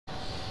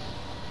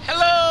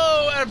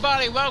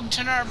everybody, welcome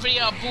to another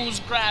video of Boo's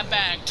Grab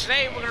Bag.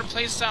 Today we're gonna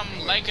play some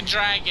Like a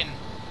Dragon.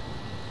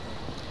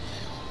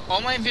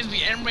 All my videos will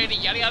be M-rated,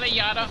 yada yada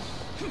yada.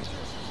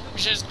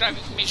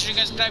 Make sure you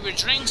guys grab your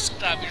drinks,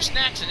 grab your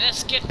snacks, and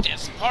let's get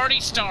this party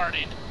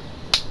started.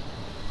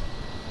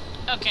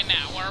 Okay,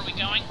 now where are we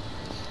going?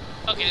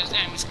 Okay, there's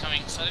enemies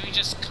coming, so let me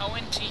just go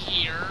into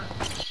here.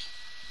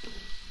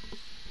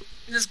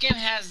 This game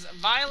has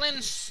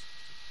violence,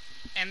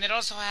 and it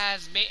also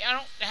has it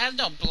has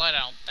no blood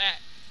out.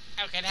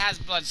 Okay, it has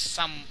blood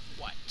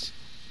somewhat.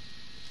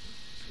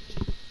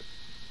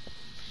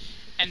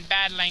 And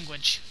bad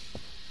language.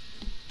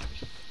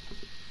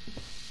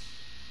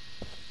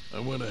 I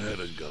went ahead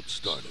and got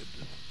started.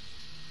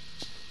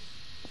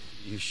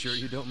 You sure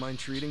you don't mind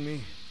treating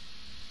me?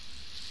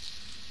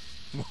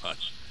 What?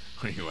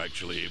 Are you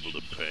actually able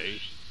to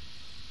pay?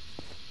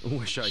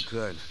 Wish I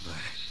could,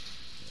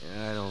 but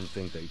I don't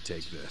think they'd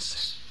take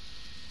this.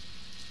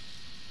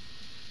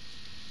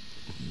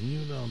 You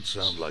don't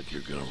sound like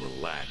you're gonna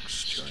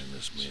relax during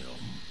this meal.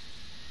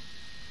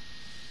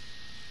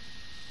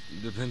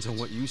 Depends on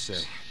what you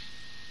say.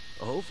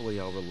 Hopefully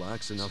I'll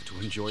relax enough to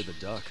enjoy the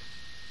duck.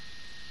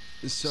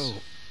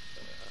 So,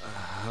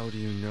 how do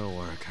you know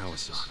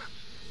Arakawa-san?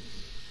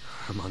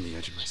 I'm on the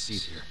edge of my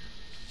seat here.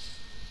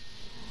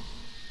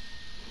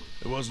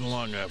 It wasn't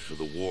long after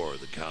the war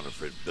the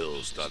counterfeit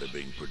bills started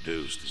being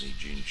produced in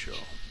Ijincho.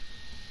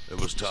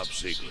 It was top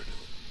secret.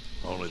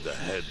 Only the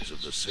heads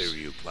of the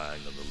Seiryu clan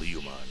and the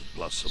Liuman,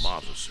 plus some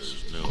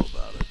officers, knew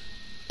about it.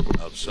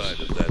 Outside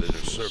of that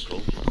inner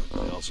circle,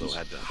 they also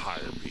had to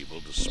hire people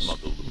to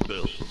smuggle the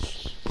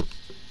bills.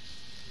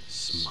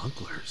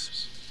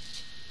 Smugglers?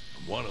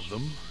 One of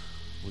them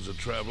was a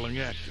traveling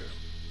actor.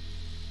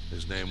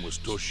 His name was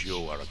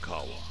Toshio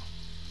Arakawa.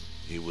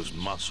 He was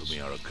Masumi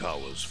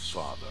Arakawa's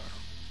father.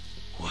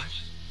 What?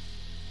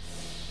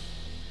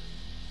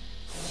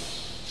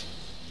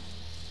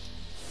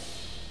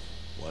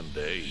 One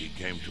day, he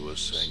came to us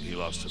saying he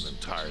lost an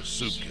entire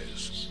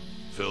suitcase,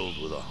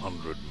 filled with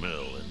 100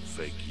 mil in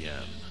fake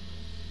yen.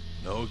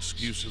 No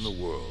excuse in the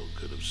world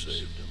could have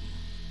saved him.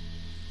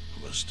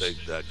 A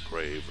mistake that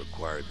grave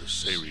required the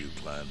Seiryu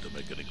clan to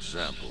make an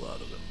example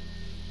out of him,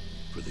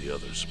 for the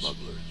other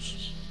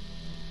smugglers.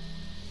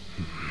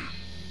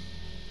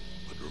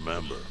 But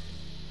remember,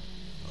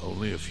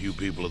 only a few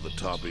people at the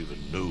top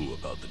even knew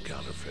about the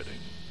counterfeiting.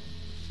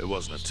 It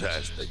wasn't a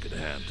task they could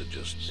hand to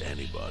just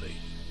anybody.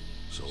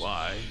 So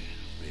I,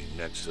 being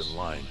next in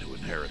line to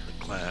inherit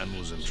the clan,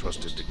 was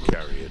entrusted to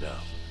carry it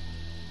out.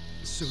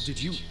 So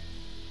did you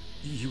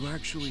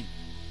actually...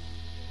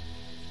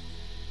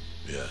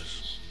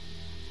 Yes.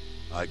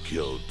 I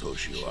killed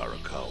Toshio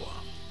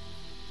Arakawa,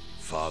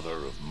 father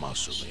of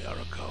Masumi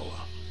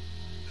Arakawa,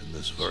 in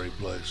this very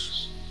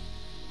place,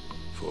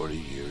 40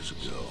 years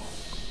ago.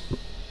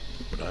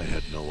 But I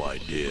had no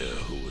idea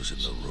who was in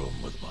the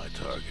room with my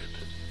target.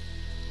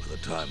 By the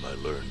time I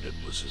learned it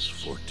was his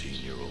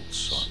 14-year-old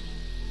son.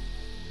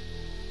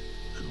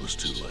 It was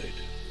too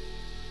late.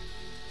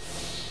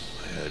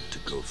 I had to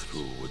go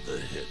through with the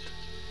hit,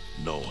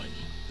 knowing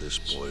this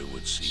boy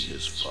would see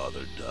his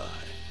father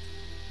die.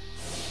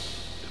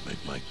 To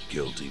make my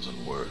guilt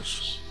even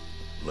worse,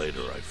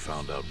 later I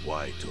found out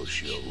why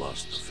Toshio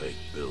lost the fake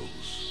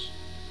bills.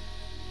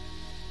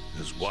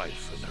 His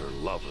wife and her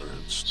lover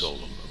had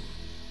stolen them.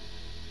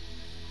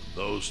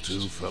 Those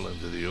two fell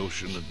into the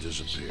ocean and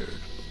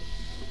disappeared.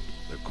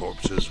 Their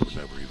corpses were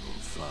never even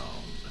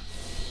found.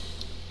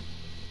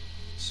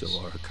 So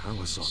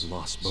Arakawa-san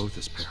lost both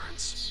his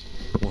parents,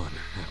 one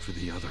after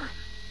the other.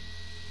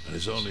 And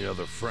his only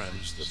other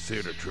friends, the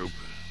theater troupe,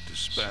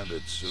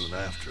 disbanded soon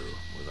after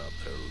without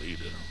their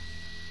leader.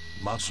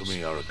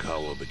 Masumi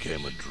Arakawa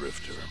became a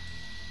drifter,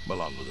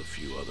 along with a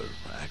few other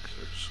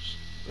actors.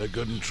 They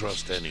couldn't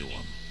trust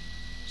anyone,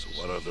 so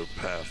what other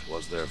path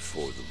was there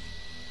for them,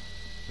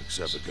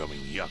 except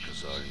becoming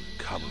Yakuza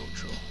in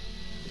Kamurocho?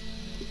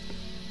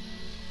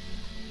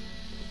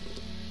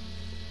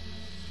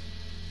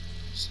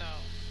 So...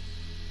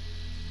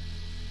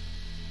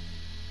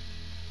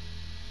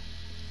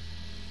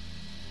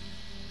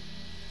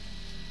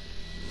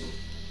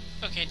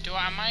 Okay,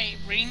 am I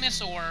reading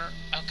this or...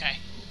 Okay.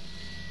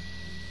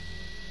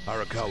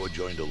 Arakawa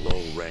joined a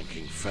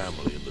low-ranking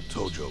family in the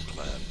Tojo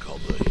clan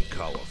called the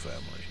Hikawa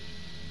family.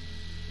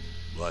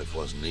 Life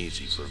wasn't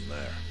easy for him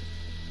there.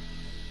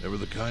 They were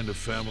the kind of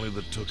family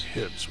that took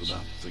hits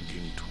without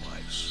thinking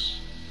twice.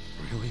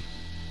 Really?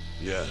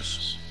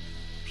 Yes.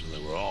 So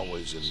they were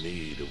always in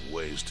need of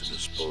ways to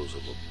dispose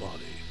of a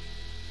body.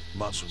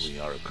 Masumi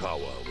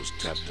Arakawa was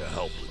tapped to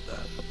help with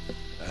that,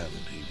 and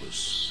he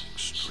was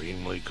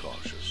extremely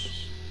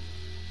cautious.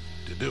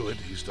 To do it,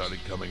 he started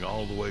coming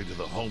all the way to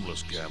the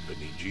homeless camp in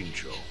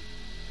Ijincho.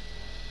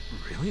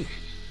 Really?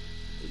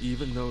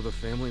 Even though the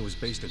family was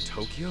based in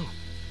Tokyo?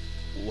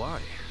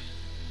 Why?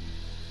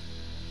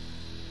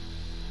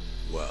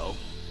 Well,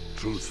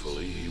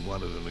 truthfully, he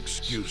wanted an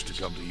excuse to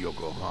come to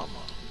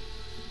Yokohama,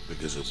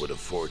 because it would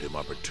afford him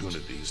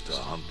opportunities to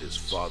hunt his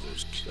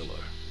father's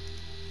killer.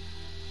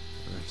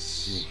 I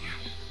see.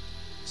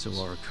 So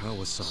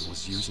Arakawa-san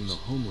was using the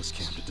homeless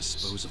camp to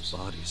dispose of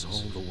bodies all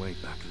the way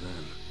back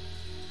then.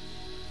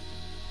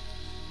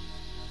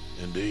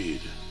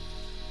 Indeed.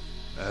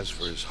 As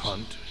for his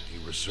hunt,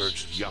 he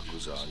researched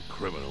Yakuza and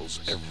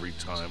criminals every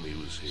time he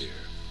was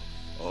here.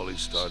 All he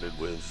started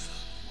with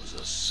was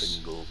a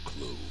single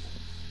clue.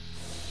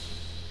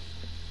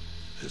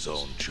 His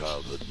own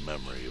childhood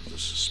memory of the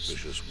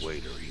suspicious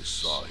waiter he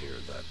saw here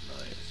that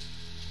night.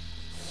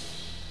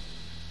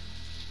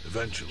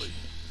 Eventually,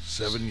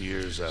 7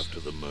 years after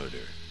the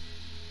murder,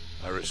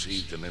 I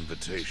received an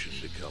invitation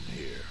to come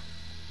here.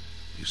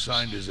 He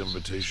signed his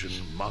invitation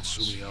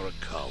Matsumi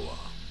Arakawa.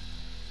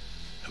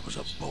 It was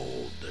a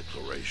bold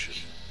declaration,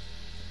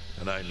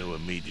 and I knew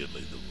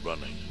immediately the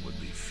running would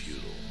be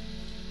futile.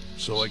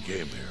 So I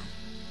came here,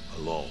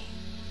 alone.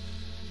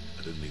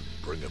 I didn't even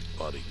bring a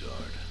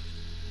bodyguard.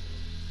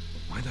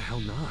 Why the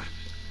hell not?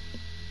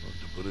 Well,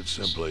 to put it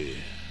simply,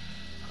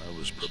 I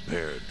was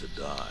prepared to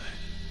die.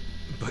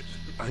 But,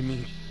 I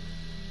mean...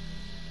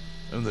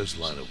 In this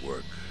line of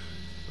work,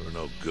 there are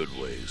no good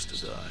ways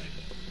to die.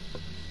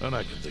 And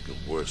I can think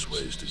of worse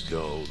ways to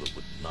go that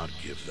would not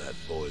give that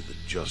boy the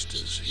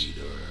justice he'd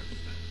earned.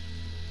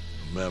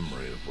 The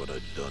memory of what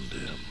I'd done to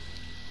him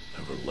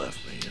never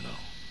left me, you know.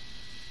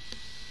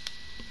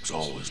 It was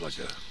always like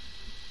a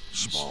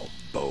small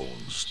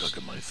bone stuck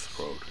in my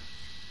throat.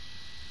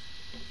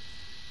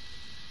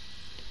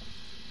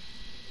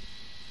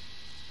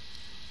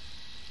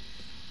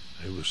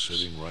 He was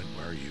sitting right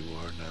where you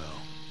are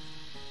now.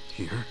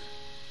 Here?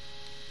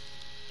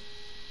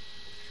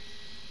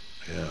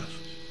 Yes.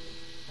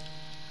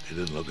 He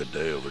didn't look a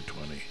day over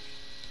 20.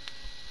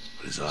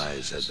 But his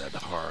eyes had that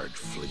hard,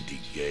 flinty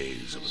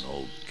gaze of an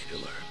old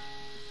killer.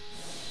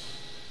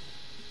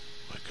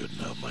 I couldn't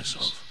help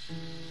myself.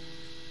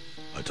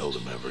 I told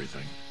him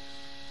everything.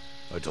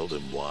 I told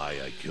him why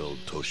I killed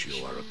Toshio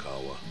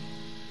Arakawa.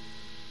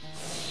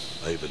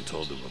 I even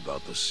told him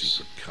about the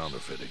secret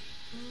counterfeiting.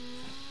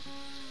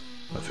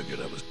 I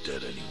figured I was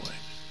dead anyway.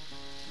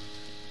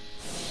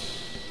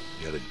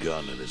 He had a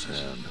gun in his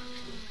hand,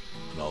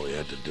 and all he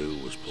had to do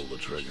was pull the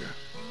trigger.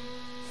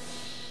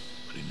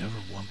 But he never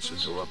once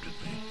interrupted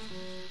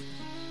me.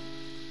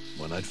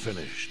 When I'd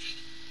finished,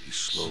 he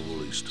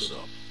slowly stood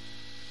up.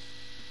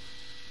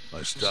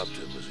 I stopped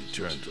him as he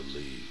turned to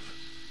leave.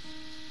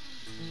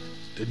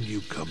 "Didn't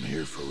you come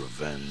here for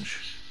revenge?"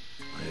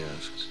 I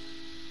asked.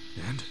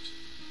 And?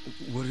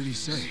 What did he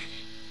say?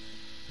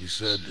 He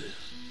said,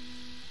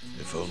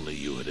 "If only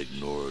you had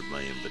ignored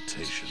my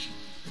invitation,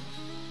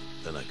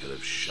 then I could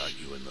have shot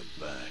you in the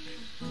back."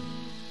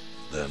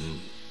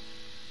 Then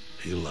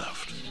he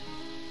left.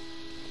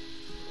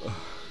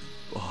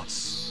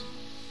 Boss.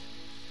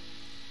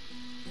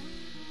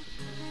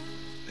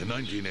 In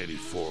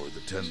 1984,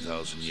 the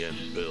 10,000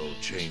 yen bill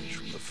changed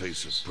from the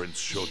face of Prince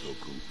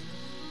Shotoku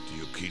to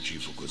Yukichi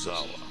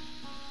Fukuzawa.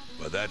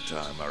 By that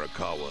time,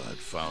 Arakawa had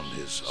found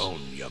his own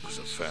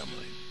Yakuza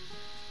family,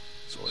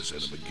 so I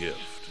sent him a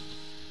gift.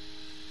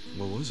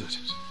 What was it?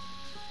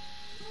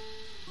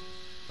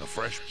 A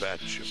fresh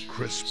batch of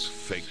crisp,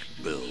 fake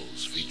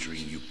bills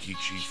featuring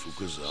Yukichi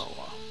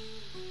Fukuzawa.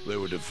 They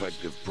were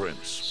defective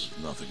prints with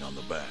nothing on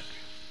the back.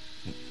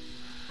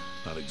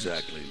 Not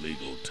exactly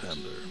legal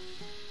tender.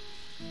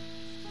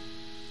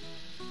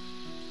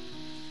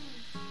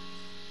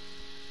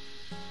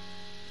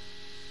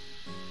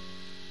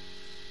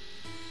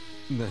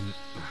 Then,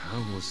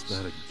 how was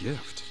that a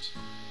gift?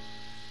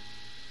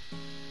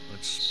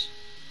 It's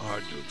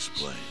hard to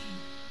explain.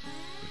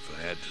 If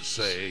I had to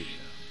say,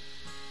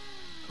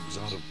 it was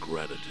out of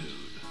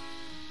gratitude.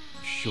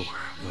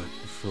 Sure, but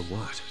for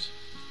what?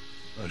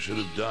 I should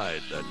have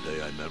died that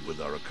day I met with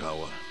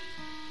Arakawa.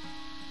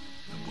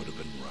 It would have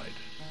been right.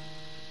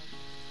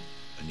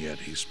 And yet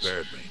he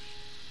spared me.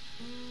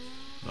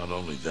 Not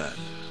only that,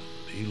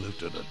 but he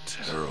lifted a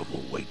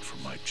terrible weight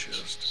from my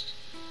chest.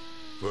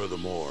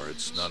 Furthermore,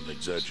 it's not an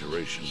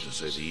exaggeration to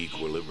say the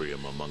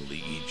equilibrium among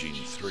the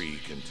Ijin Three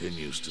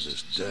continues to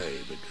this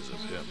day because of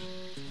him.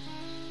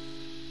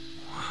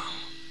 Wow.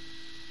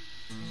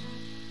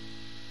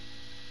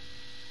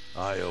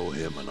 I owe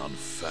him an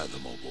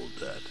unfathomable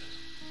debt.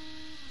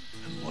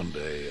 And one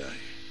day,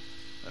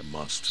 I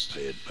must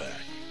pay it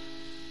back.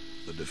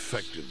 The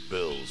defective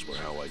bills were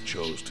how I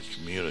chose to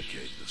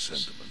communicate the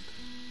sentiment.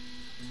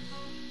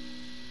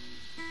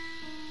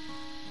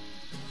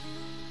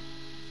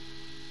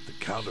 The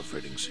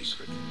counterfeiting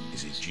secret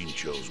is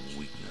Ijincho's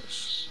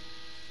weakness.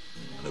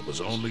 And it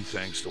was only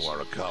thanks to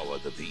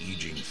Arakawa that the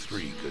Ijin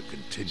Three could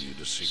continue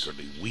to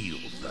secretly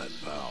wield that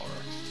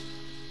power.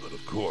 But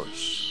of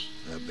course,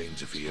 that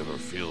means if he ever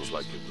feels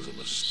like it was a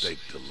mistake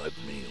to let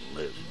me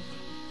live,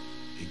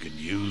 he could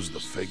use the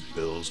fake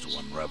bills to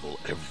unravel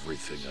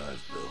everything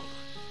I've built.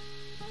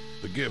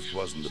 The gift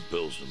wasn't the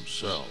bills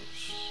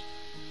themselves.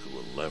 They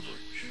were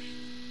leverage.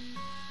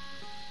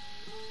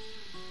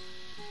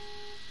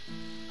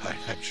 I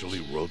actually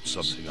wrote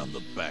something on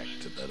the back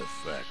to that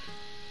effect.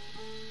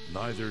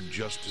 Neither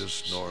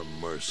justice nor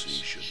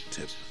mercy should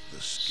tip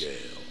the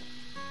scale.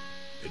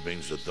 It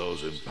means that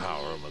those in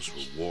power must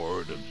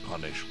reward and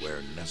punish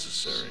where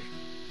necessary.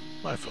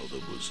 I felt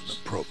it was an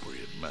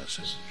appropriate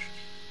message.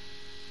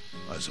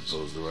 I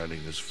suppose the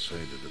writing has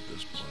faded at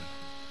this point.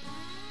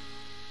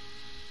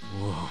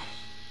 Whoa.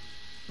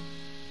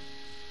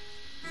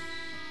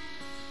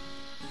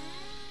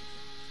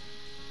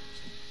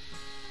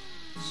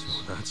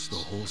 So that's the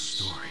whole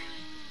story.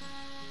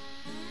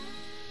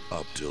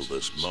 Up till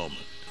this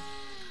moment.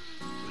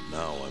 But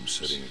now I'm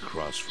sitting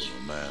across from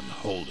a man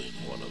holding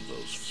one of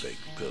those fake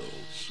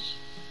pills.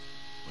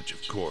 Which,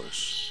 of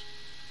course,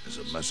 is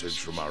a message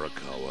from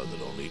Arakawa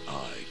that only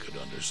I could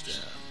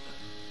understand.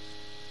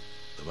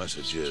 The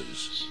message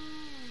is,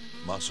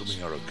 Masumi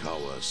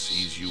Arakawa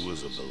sees you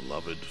as a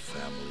beloved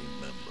family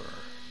member.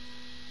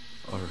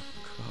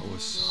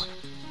 Arakawa-san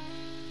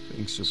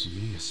thinks of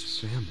me as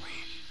family.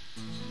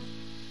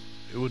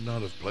 You would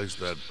not have placed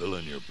that pill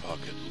in your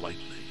pocket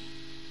lightly.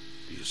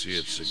 Do you see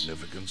its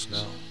significance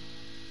now?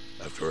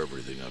 After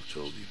everything I've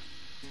told you?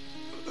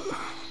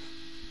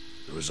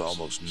 There is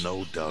almost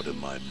no doubt in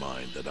my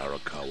mind that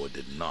Arakawa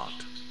did not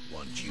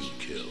want you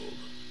killed.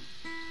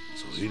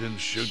 So he didn't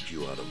shoot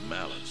you out of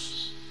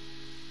malice.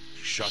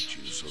 He shot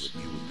you so that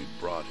you would be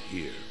brought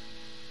here,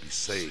 be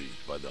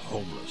saved by the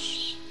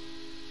homeless,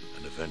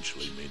 and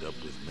eventually meet up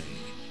with me.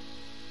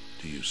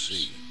 Do you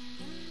see?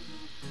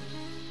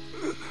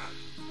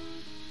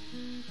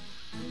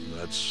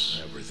 That's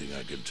everything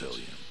I can tell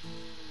you.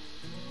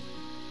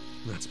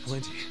 That's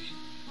plenty.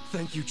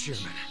 Thank you,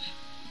 Chairman.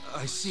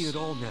 I see it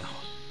all now.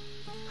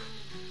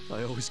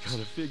 I always kind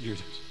of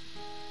figured.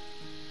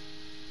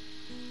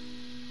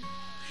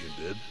 You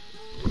did?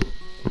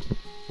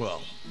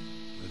 Well,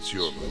 it's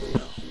your move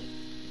now.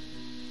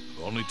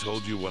 I've only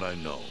told you what I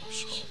know,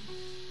 so...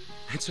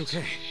 It's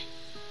okay.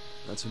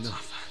 That's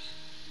enough.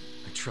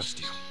 I trust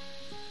you.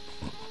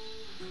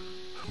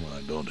 Well,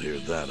 I don't hear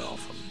that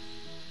often.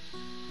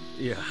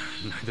 Yeah,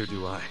 neither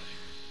do I.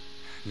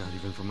 Not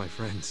even from my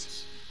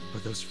friends.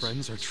 But those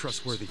friends are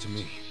trustworthy to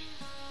me.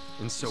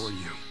 And so are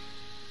you.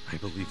 I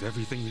believe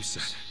everything you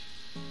said.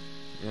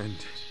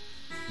 And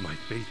my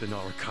faith in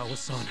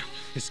Arakawa-san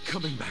is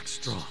coming back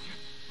strong.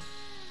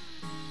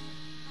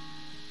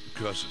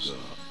 Kasuga,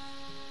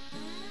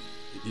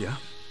 Yeah?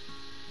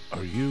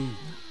 are you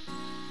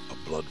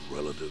a blood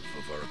relative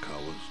of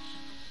Arakawa's?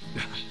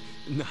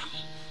 No,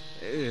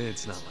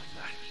 it's not like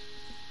that.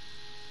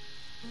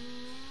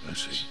 I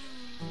see.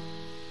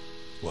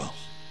 Well,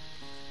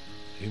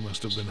 he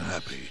must have been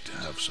happy to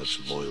have such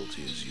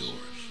loyalty as yours.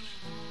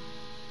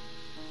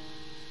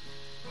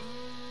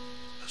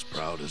 As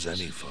proud as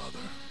any father,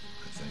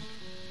 I think.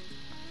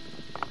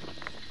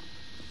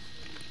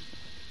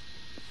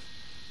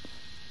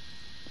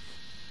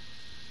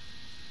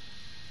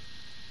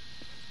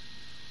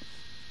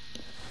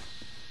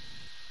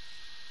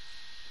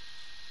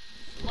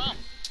 Well,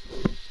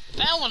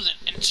 that was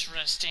an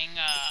interesting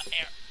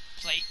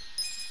plate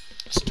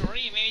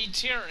story. It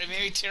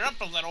made me tear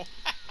up a little.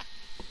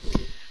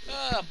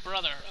 Oh,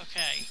 brother.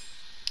 Okay.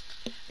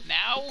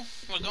 Now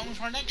we're going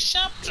to our next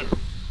chapter.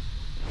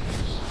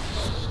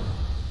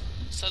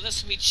 So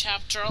this will be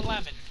chapter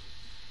 11.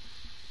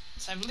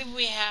 So I believe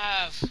we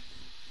have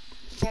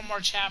 4 more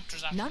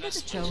chapters after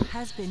this one. Nagato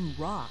has been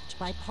rocked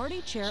by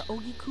Party Chair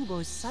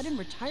Ogikubo's sudden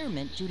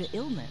retirement due to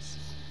illness.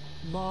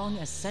 Long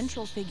a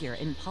central figure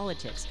in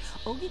politics,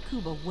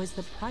 Ogikubo was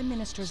the Prime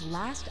Minister's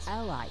last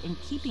ally in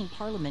keeping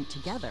Parliament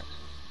together.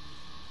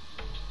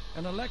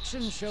 An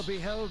election shall be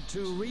held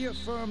to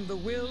reaffirm the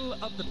will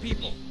of the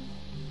people.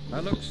 I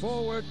look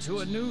forward to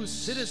a new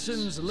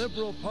Citizens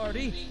Liberal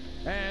Party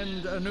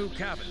and a new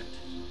cabinet.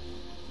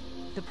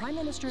 The Prime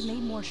Minister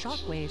made more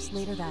shockwaves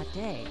later that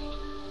day.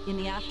 In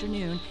the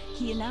afternoon,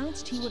 he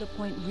announced he would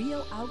appoint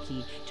Ryo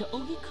Aoki to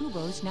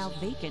Ogikubo's now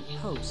vacant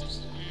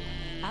post.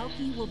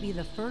 Aoki will be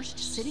the first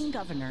sitting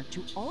governor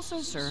to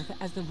also serve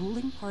as the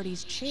ruling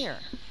party's chair.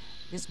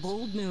 This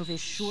bold move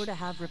is sure to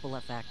have ripple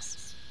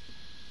effects.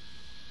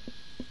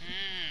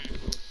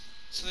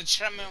 So the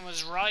chairman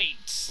was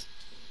right.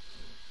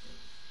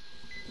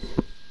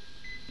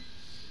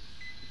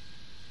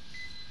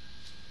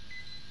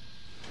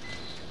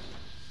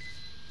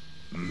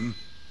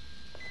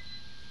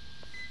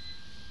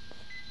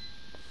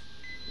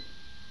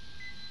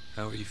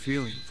 How are you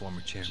feeling,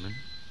 former chairman?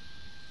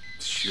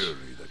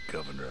 Surely the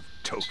governor of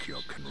Tokyo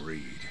can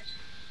read.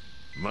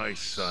 My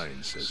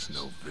sign says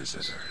no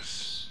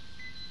visitors.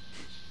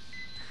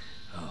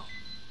 Oh,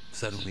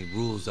 suddenly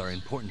rules are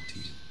important to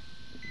you.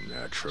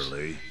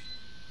 Naturally.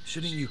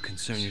 Shouldn't you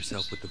concern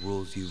yourself with the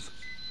rules you've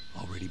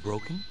already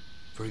broken?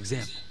 For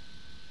example,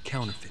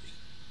 counterfeiting.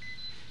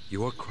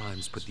 Your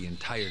crimes put the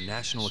entire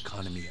national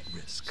economy at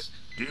risk.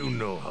 Do you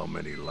know how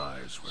many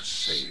lives were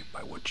saved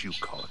by what you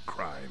call a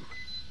crime?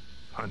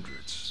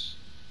 Hundreds.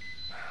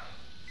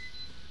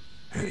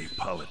 Any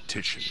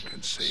politician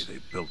can say they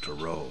built a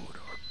road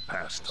or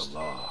passed a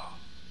law.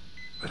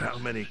 But how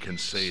many can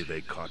say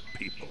they caught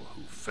people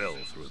who fell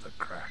through the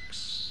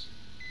cracks?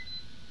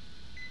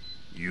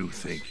 You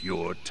think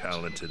you're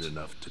talented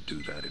enough to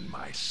do that in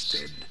my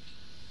stead?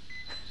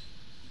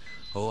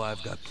 Oh,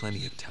 I've got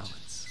plenty of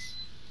talents.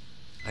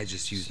 I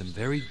just use them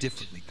very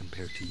differently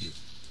compared to you.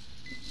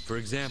 For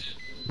example,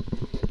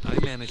 I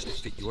managed to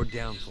fit your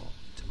downfall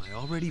into my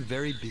already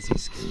very busy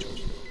schedule.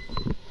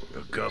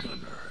 The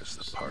governor is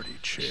the party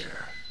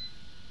chair.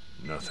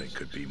 Nothing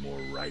could be more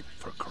ripe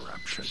for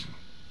corruption.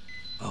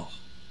 Oh.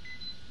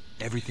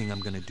 Everything I'm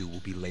gonna do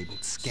will be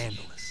labeled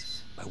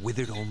scandalous by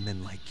withered old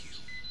men like you.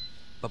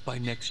 But by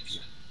next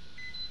year,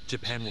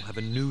 Japan will have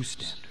a new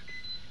standard,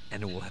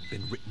 and it will have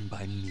been written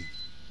by me.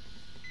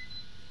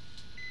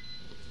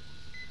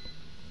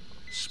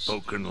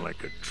 Spoken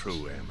like a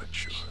true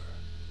amateur.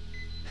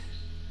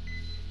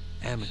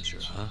 Amateur,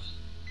 huh?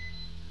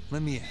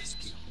 Let me ask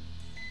you.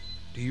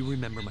 Do you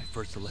remember my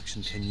first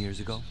election 10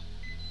 years ago?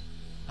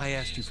 I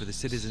asked you for the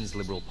Citizens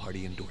Liberal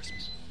Party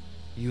endorsement.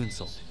 You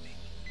insulted me.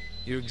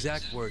 Your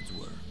exact words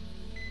were,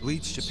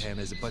 Bleach Japan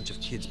is a bunch of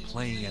kids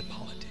playing at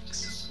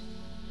politics.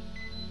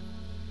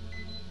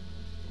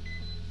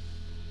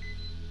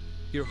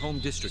 Your home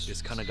district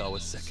is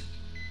Kanagawa's second.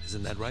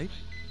 Isn't that right?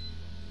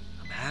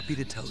 I'm happy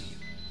to tell you,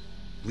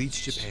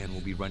 Bleach Japan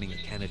will be running a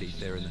candidate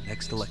there in the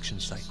next election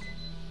cycle.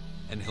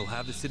 And he'll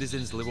have the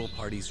Citizens Liberal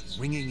Party's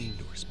ringing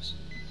endorsement.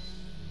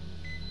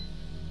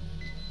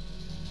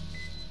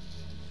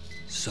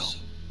 So,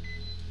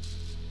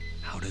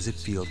 how does it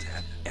feel to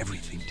have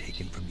everything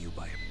taken from you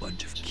by a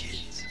bunch of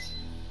kids?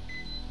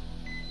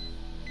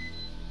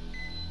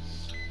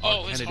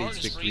 Oh, Our his heart candidate's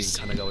is victory in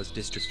racing. Kanagawa's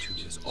District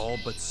 2 is all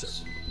but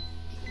certain.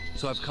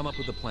 So I've come up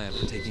with a plan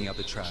for taking out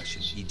the trash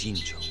in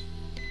Ijincho.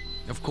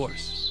 Of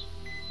course,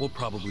 we'll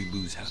probably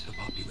lose half the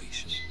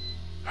population.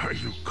 Are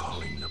you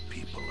calling the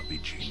people of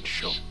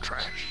Ijincho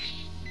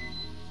trash?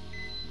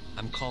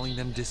 I'm calling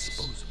them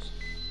disposable.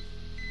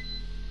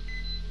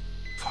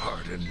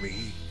 Pardon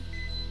me?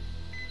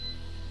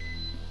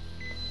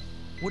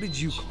 What did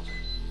you call them?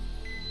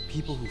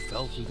 People who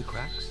fell through the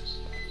cracks?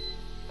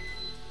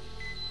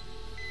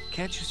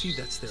 Can't you see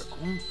that's their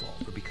own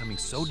fault for becoming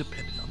so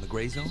dependent on the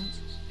gray zones?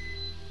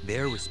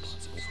 They're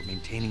responsible for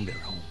maintaining their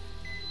home,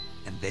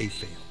 and they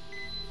fail.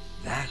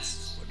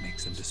 That's what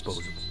makes them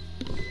disposable.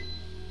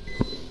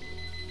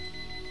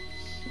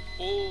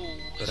 Oh,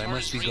 his But I heart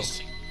must is be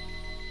racing.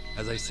 going.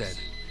 As I said,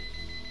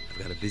 I've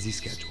got a busy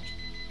schedule.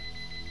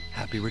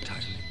 Happy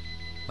retirement,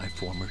 my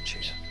former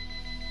chair.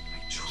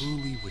 I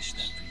truly wish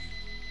that for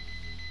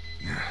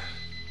you.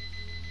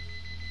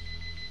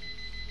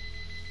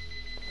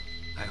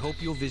 I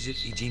hope you'll visit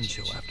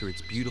Ijincho after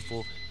its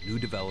beautiful new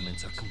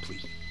developments are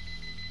complete.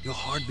 You'll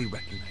hardly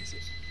recognize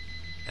it,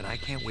 and I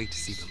can't wait to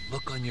see the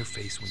look on your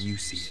face when you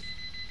see it.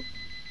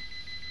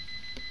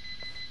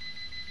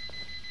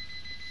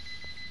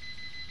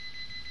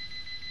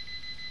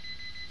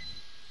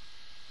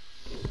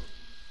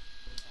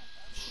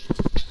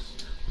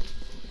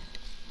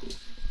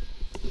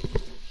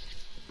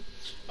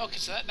 Okay,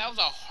 so that was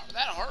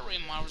that heart rate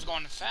monitor was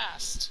going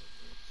fast.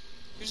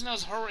 Using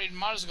those heart rate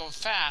monitors go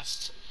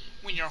fast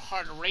when your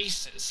heart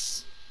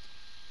races.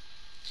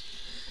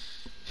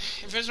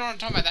 If you know what I'm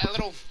talking about, that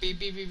little beep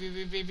beep beep beep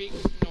beep beep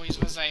beep noise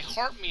was a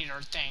heart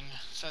meter thing.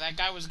 So the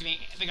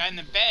guy in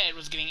the bed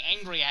was getting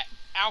angry at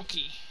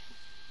Aoki,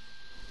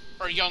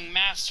 or Young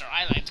Master,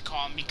 I like to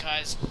call him,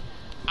 because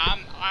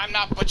I'm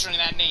not butchering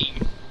that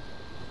name.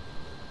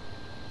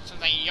 So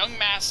it's like Young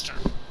Master,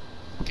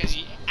 because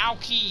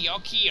Aoki,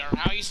 Yoki, or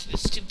how you say the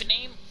stupid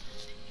name.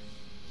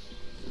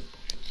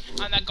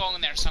 I'm not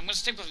going there, so I'm gonna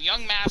stick with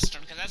Young Master,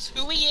 because that's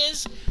who he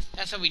is.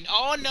 That's how we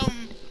all know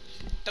him.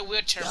 The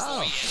wheelchair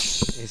boy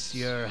is. It's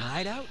your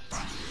hideout?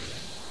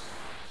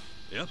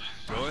 Yep,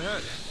 go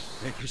ahead.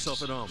 Make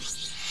yourself at home.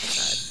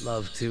 I'd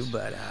love to,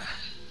 but,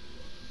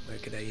 where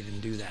could I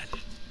even do that?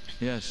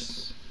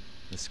 Yes,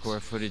 the square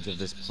footage of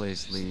this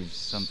place leaves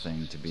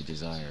something to be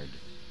desired.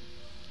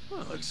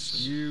 Well,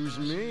 excuse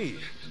me.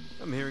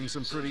 I'm hearing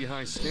some pretty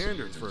high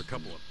standards for a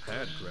couple of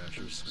pad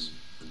crashers.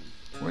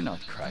 We're not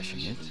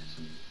crashing it.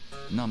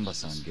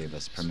 Namba-san gave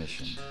us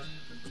permission.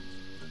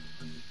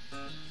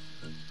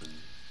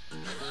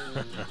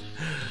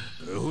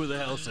 Who the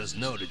hell says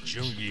no to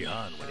Jungi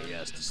Han when he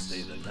has to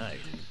stay the night?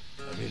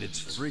 I mean,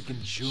 it's freaking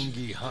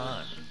Jungi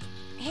Han.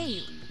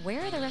 Hey,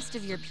 where are the rest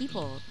of your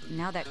people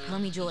now that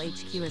Komi-Jewel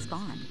HQ is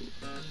gone?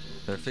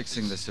 They're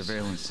fixing the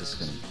surveillance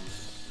system.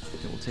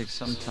 It will take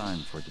some time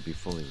for it to be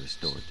fully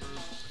restored.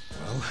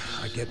 Well,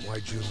 I get why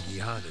Jungi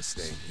Han is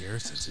staying here,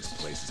 since his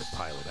place is a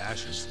pile of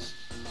ashes.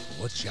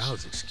 What's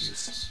Zhao's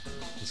excuse?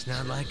 It's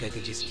not like I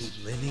could just keep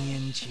living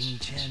in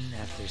Qingchen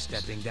after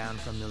stepping down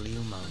from the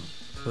Liu Meng.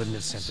 Wouldn't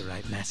have sent the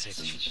right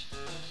message.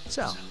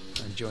 So,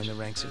 I joined the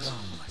ranks of the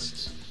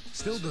homeless.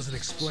 Still doesn't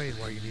explain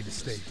why you need to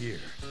stay here.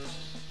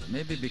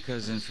 Maybe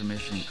because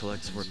information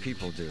collects where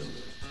people do.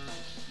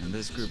 And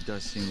this group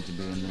does seem to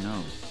be in the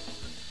know.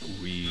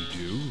 We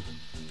do?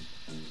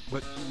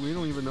 But we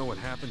don't even know what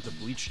happened to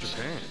Bleach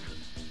Japan.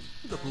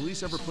 Did the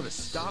police ever put a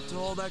stop to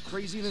all that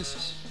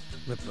craziness?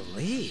 The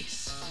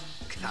police?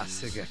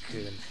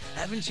 Kasuga-kun,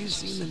 haven't you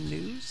seen the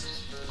news?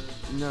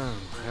 No,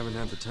 I haven't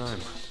had the time.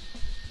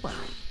 Well,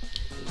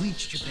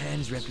 Bleach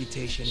Japan's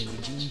reputation in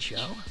Ijincho,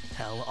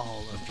 hell,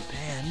 all of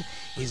Japan,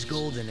 is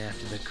golden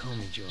after the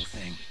Komi-Jewel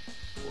thing.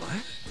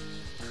 What?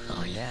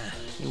 Oh yeah,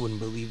 you wouldn't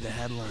believe the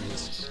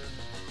headlines.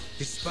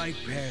 Despite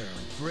peril,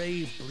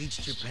 brave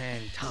Bleach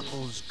Japan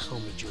topples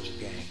Komijul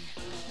gang.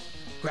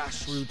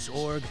 Grassroots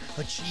org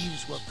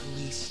achieves what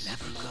police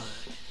never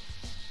could.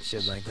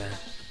 Shit like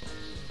that.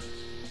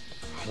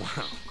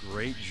 Wow,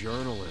 great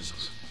journalism.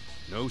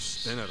 No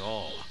spin at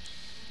all.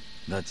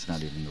 That's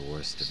not even the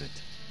worst of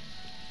it.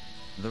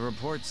 The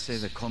reports say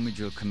that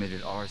Komijul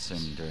committed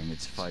arson during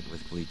its fight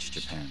with Bleach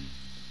Japan.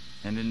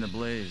 And in the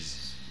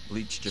blaze,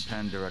 Bleach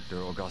Japan director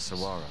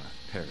Ogasawara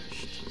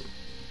perished.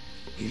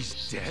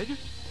 He's dead?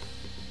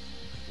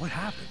 What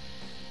happened?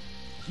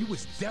 He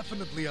was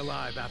definitely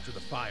alive after the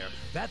fire.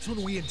 That's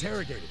when we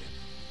interrogated him.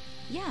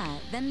 Yeah,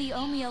 then the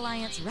Omi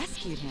Alliance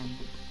rescued him.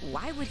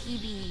 Why would he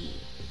be...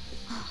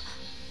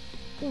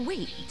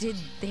 Wait, did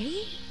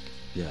they?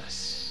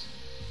 Yes,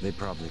 they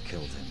probably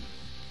killed him.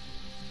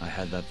 I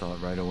had that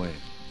thought right away.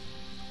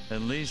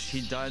 At least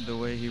he died the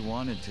way he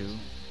wanted to,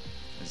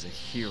 as a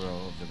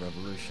hero of the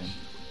revolution.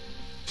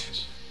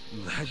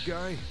 That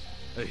guy?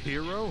 A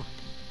hero?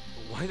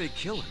 Why'd they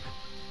kill him?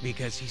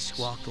 Because he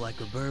squawked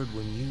like a bird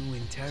when you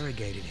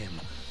interrogated him.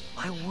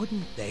 Why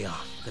wouldn't they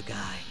off the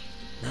guy?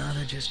 Now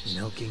they're just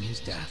milking his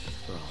death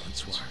for all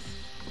it's worth.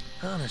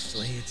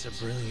 Honestly, it's a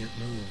brilliant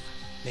move,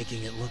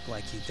 making it look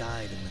like he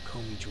died in the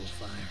Komijul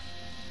fire.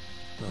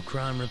 No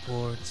crime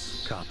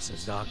reports, cops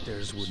and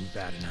doctors wouldn't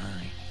bat an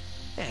eye.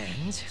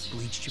 And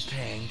Bleach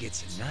Japan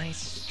gets a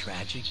nice,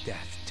 tragic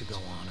death to go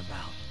on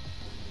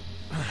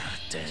about.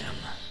 Damn.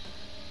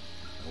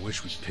 I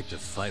wish we'd picked a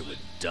fight with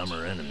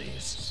dumber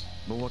enemies.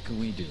 But what can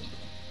we do?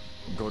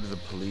 Go to the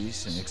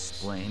police and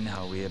explain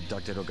how we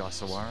abducted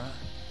Ogasawara?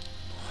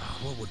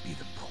 What would be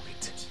the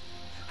point?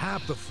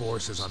 Half the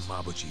force is on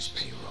Mabuchi's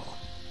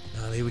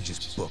payroll. They would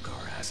just book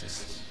our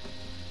asses.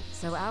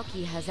 So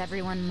Aoki has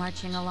everyone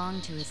marching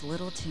along to his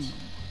little tune.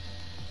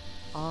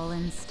 All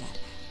in step.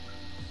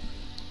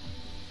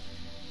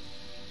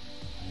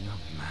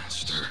 The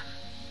master.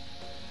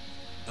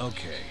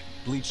 Okay,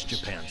 Bleach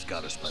Japan's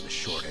got us by the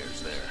short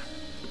hairs there.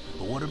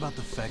 But what about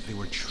the fact they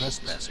were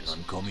trespassing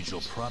on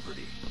Komijul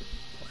property?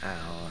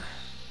 Well,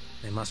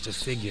 they must have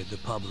figured the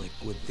public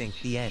would think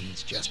the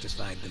ends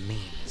justified the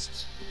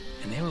means.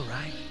 And they were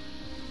right.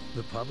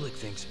 The public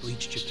thinks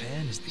Bleach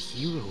Japan is the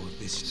hero of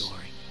this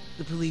story.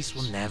 The police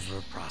will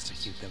never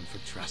prosecute them for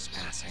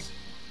trespassing.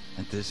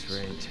 At this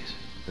rate,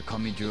 the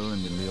Komijul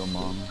and the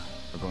Liumang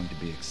are going to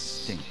be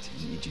extinct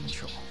in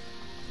Ijincho.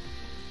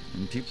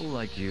 And people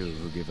like you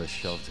who give us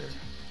shelter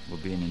will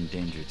be an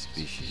endangered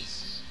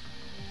species.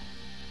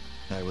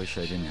 I wish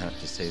I didn't have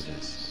to say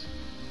this,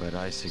 but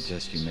I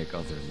suggest you make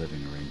other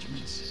living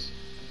arrangements.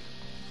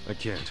 I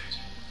can't.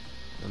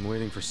 I'm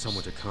waiting for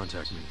someone to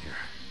contact me here.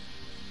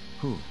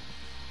 Who?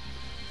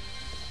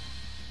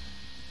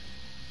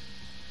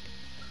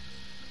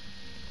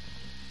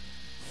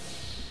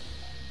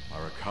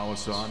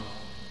 Arakawa-san,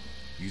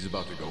 he's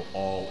about to go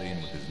all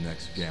in with his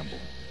next gamble.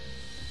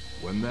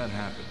 When that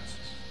happens,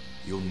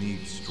 he'll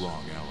need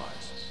strong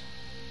allies.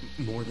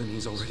 More than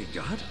he's already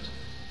got?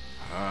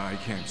 I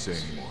can't say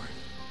anymore.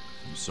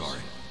 I'm sorry.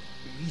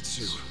 Me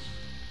too.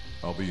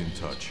 I'll be in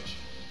touch.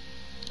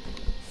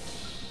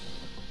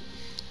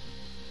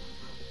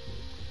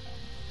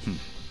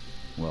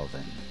 Well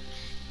then.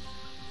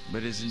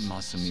 But isn't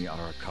Masumi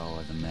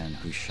Arakawa the man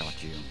who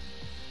shot you?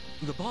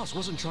 The boss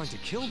wasn't trying to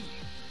kill me.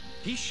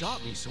 He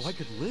shot me so I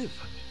could live.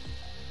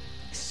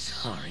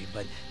 Sorry,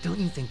 but don't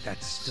you think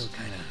that's still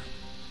kinda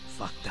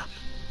fucked up?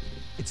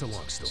 It's a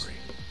long story.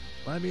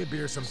 Buy me a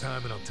beer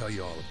sometime and I'll tell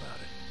you all about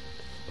it.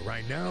 But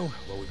right now,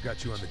 while we've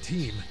got you on the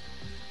team,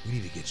 we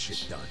need to get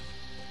shit done.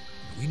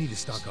 We need to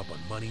stock up on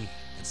money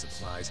and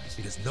supplies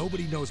because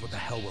nobody knows what the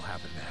hell will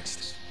happen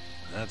next.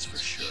 That's for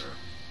sure.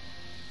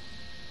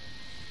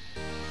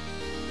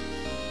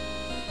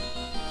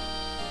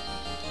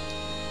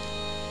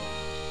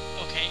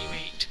 Okay,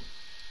 wait.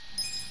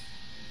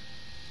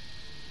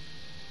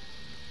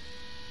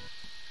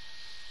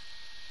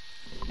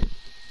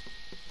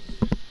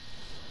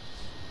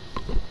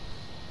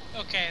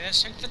 Okay,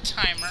 let's check the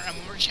timer, and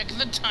when we're checking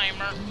the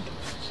timer,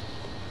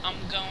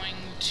 I'm going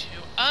to...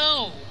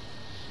 Oh!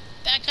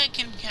 That guy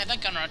can have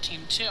that gun on our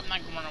team, too. I'm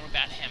not going to worry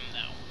about him,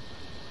 though.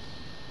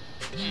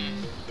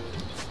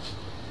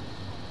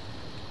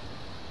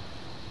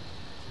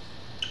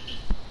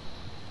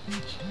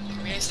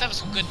 Okay, let's have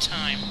some good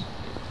time.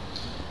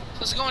 So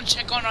let's go and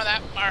check on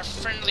our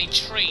friendly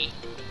tree.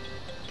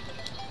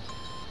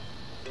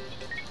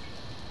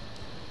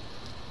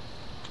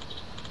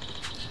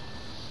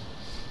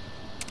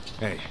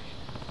 Hey.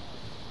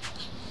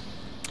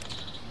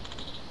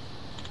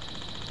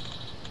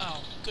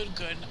 Oh, good,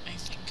 I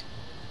think.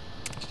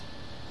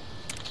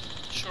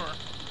 Sure.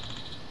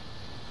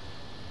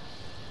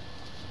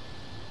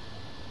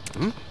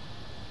 Hmm?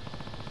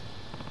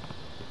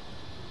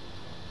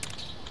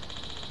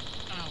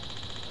 Oh.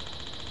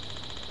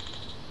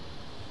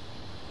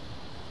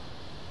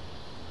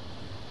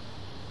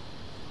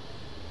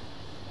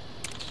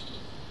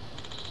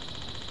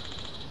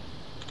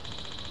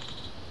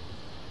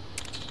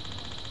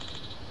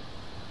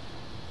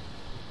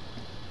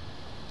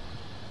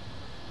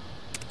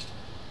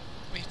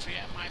 Wait for you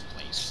at my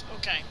place.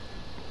 Okay.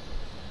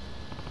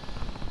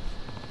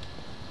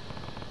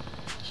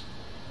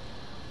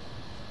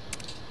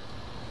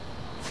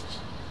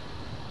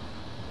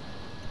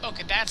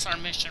 Okay, that's our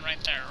mission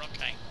right there.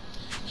 Okay.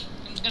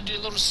 I'm just gonna do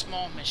little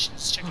small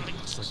missions. Check the...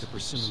 Looks like the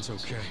Persimmon's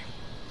okay.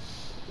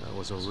 That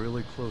was a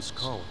really close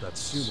call with that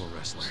sumo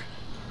wrestler.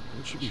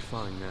 It should be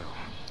fine now.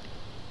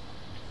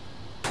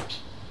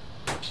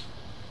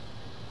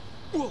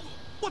 Whoa!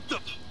 What the?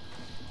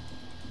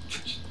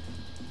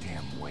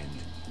 Damn wind.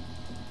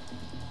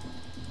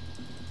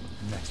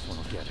 Next one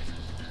will get it.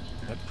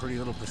 That pretty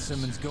little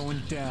Persimmon's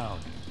going down.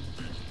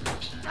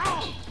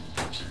 Ow!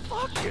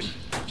 Fucking!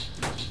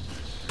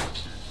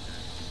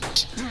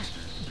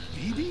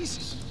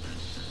 BBs?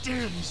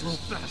 Damn, these little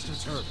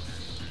bastards hurt.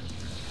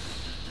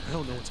 I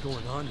don't know what's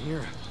going on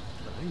here,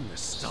 but I need to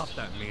stop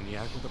that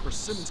maniac or the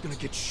Persimmon's gonna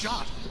get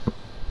shot.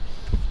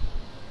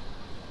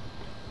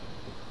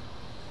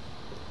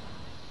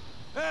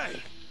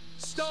 Hey!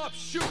 Stop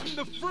shooting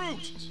the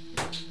fruit!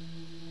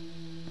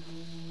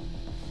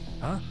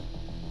 Huh?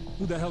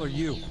 Who the hell are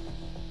you?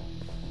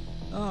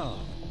 Oh,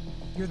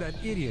 you're that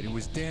idiot who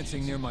was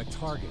dancing near my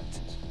target.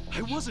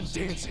 I wasn't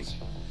dancing.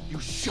 You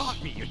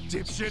shot me, you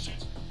dipshit!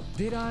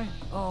 Did I?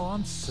 Oh,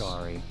 I'm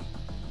sorry.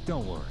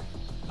 Don't worry.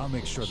 I'll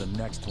make sure the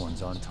next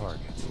one's on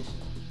target.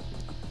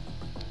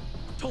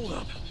 Hold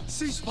up!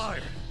 Cease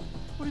fire!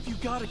 What have you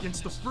got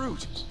against the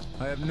fruit?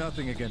 I have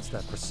nothing against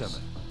that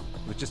Persimmon.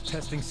 We're just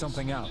testing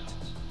something out.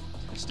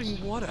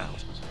 Testing what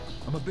out?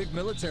 I'm a big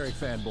military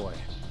fanboy.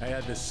 I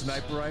had this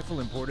sniper rifle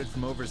imported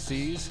from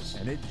overseas,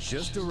 and it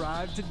just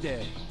arrived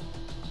today.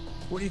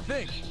 What do you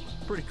think?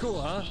 Pretty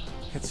cool, huh?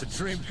 It's a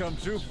dream come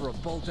true for a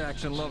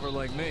bolt-action lover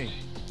like me.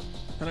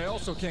 And I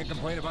also can't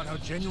complain about how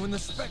genuine the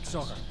specs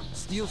are.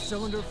 Steel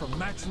cylinder for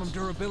maximum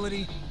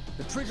durability.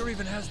 The trigger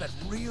even has that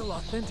real,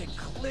 authentic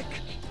click.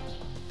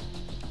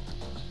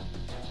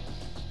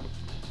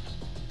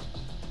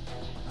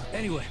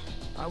 Anyway,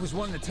 I was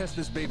wanting to test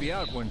this baby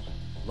out when,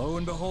 lo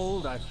and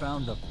behold, I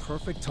found the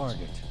perfect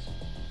target.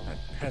 That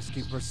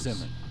pesky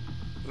Persimmon.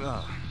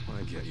 Ah,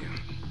 I get you.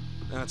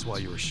 That's why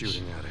you were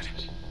shooting at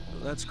it.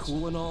 That's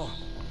cool and all,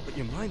 but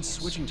you mind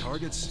switching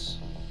targets?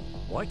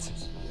 What?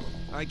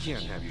 I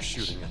can't have you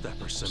shooting at that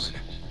Persimmon.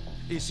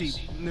 You see,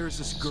 there's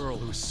this girl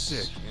who's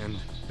sick, and...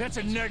 That's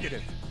a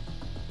negative!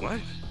 What?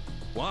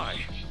 Why?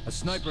 A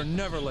sniper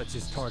never lets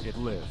his target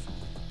live.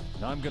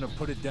 And I'm gonna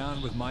put it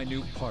down with my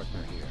new partner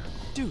here.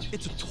 Dude,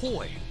 it's a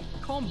toy.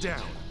 Calm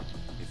down.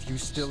 If you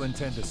still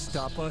intend to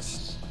stop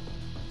us,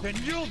 then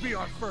you'll be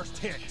our first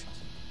hit!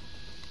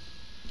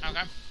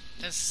 Okay.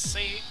 Let's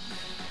see.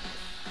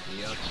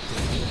 Yep.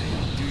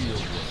 Do your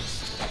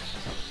worst.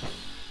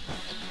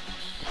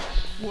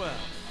 Well.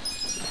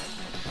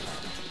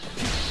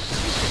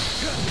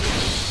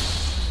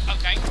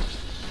 Okay.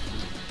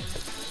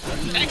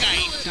 That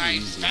guy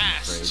died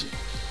fast.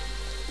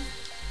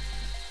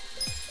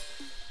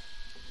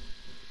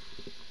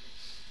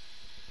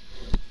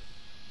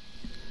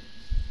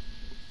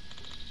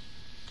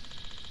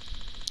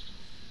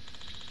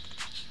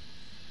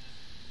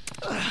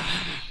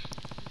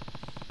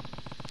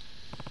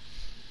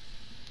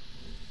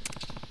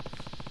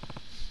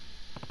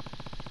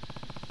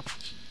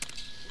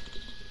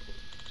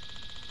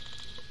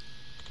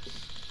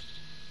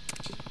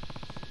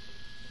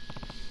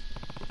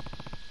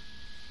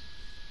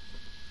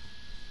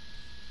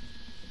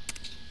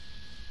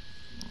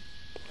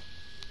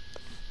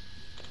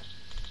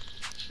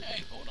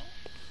 Hey, hold on.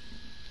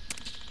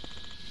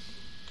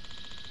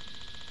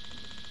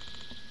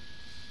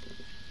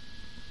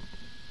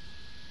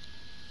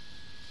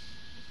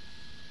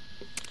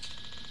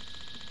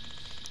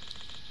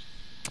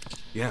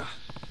 Yeah.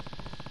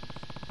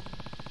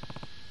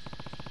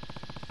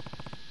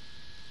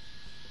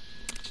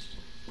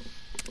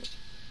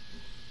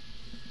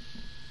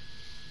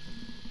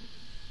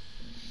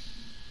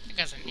 That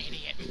guy's an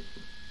idiot.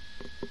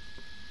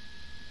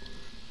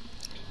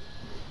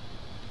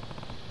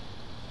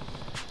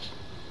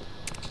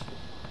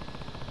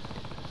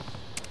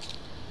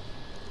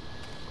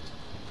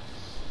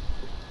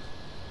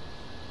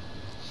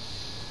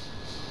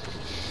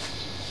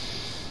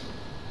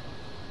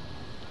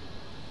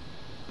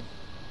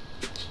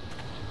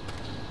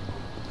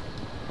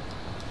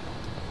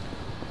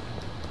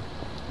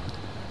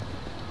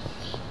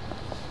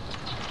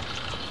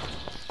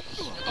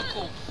 Oh,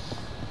 cool.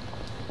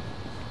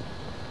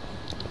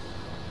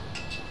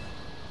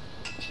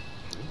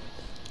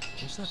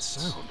 What's that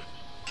sound?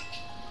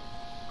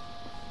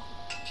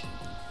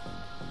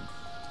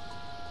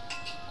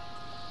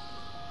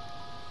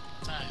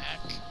 The heck?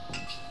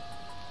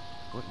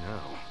 What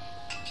now?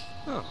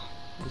 Oh,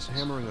 he's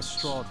hammering a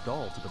straw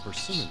doll to the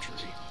persimmon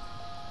tree.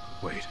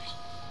 Wait,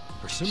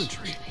 persimmon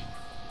tree?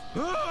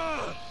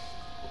 Ah!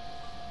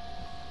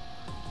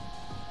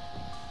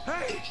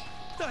 Hey!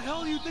 What the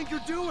hell do you think you're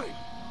doing?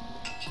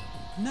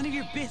 None of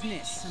your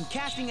business. I'm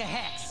casting a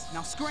hex.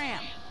 Now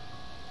scram!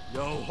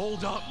 Yo,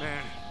 hold up,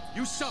 man.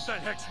 You stop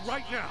that hex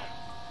right now.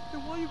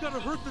 Then why you gotta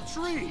hurt the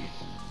tree?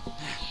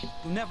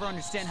 You'll never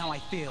understand how I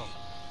feel.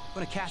 I'm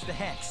gonna cast the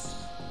hex.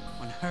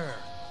 On her.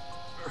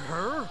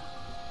 Her?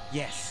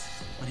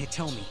 Yes, on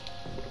Hitomi.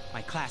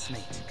 My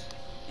classmate.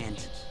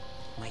 And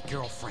my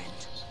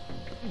girlfriend.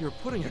 You're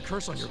putting a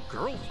curse on your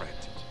girlfriend.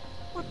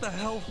 What the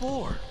hell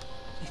for?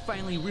 I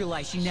finally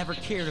realized she never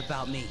cared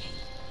about me.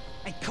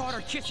 I caught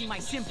her kissing my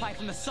senpai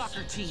from the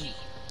soccer team.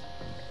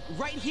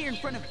 Right here in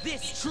front of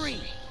this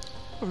tree.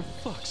 For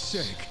fuck's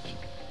sake.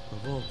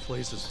 Of all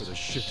places for the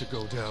shit to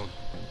go down.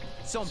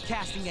 So I'm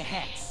casting a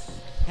hex.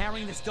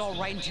 Hammering this doll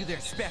right into their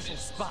special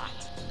spot.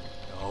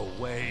 Oh,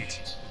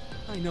 wait.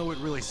 I know it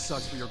really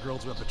sucks for your girl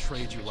to have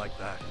betrayed you like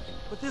that.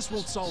 But this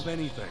won't solve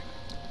anything.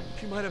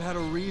 She might have had a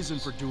reason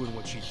for doing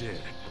what she did.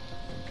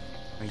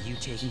 Are you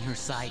taking her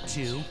side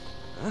too?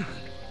 Huh?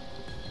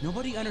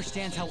 Nobody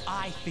understands how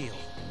I feel.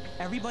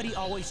 Everybody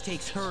always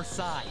takes her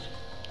side.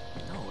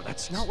 No,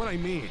 that's not what I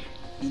mean.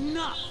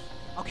 Enough!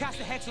 I'll cast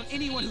a hex on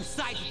anyone who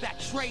sides with that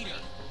traitor.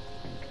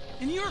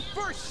 And you're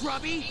first,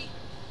 Shrubby!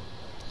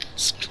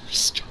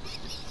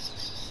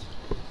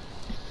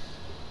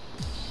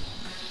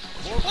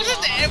 What is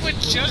Edward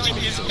judging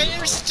his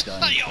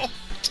hairstyle?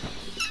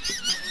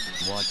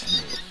 Watch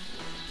me.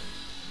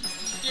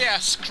 Yeah,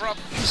 Scruffy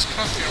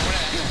or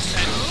whatever you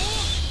said.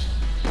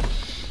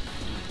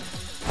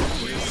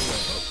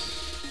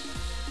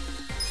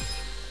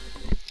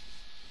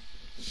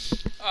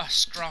 Oh,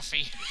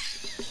 Scruffy.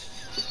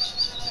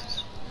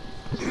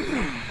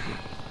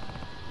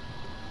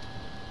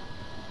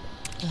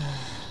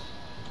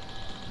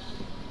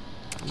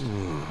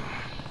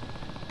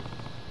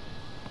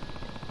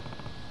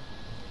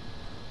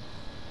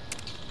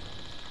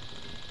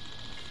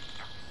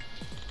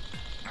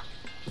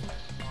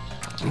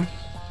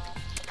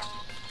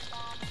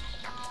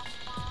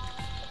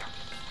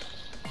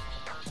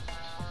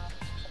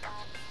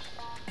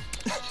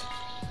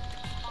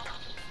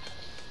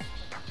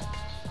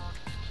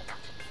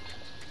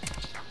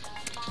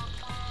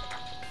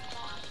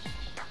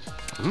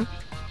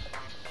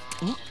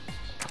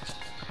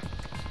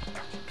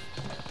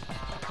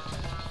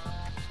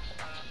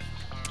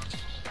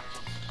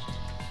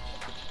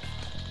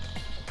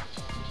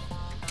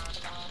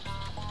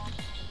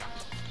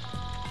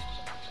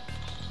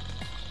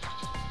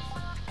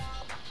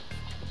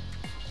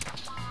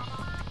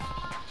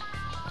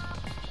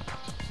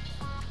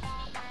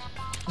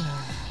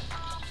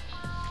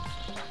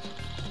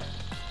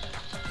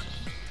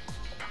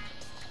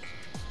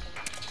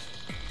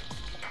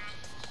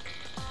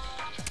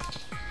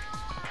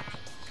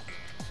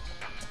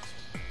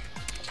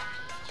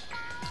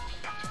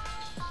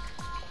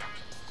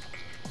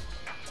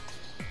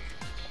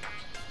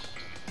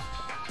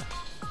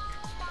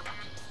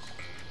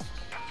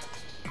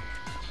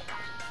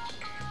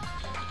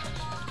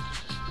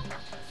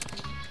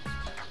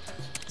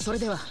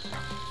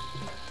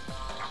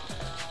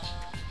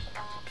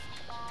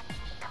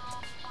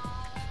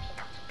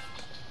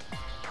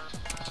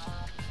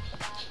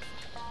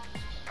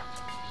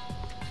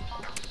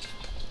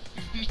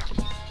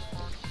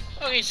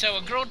 Okay, so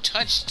a girl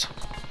touched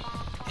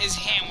his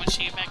hand when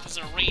she came back as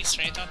a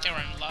racer. I thought they were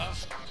in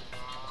love.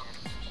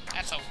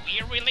 That's a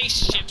weird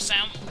relationship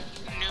sound.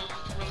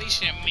 New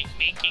relationship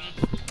making.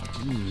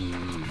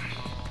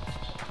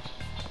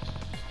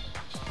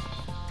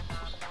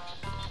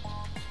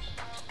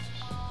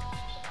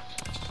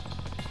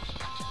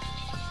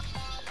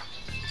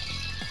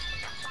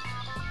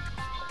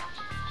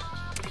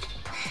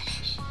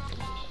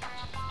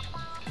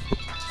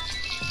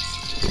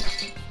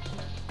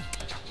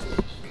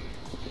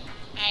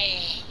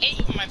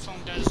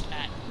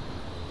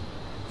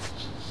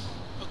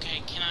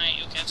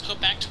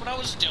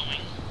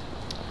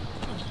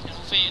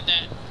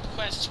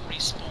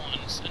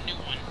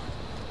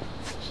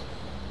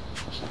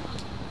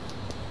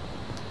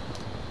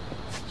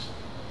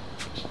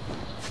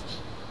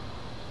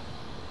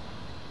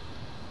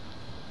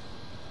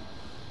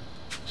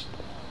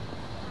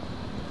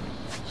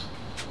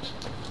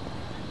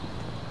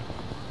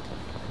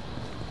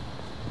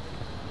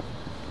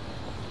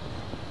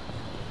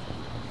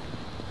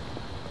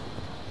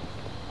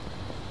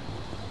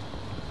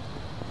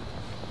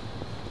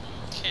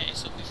 Okay,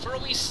 so before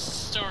we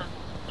start,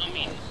 I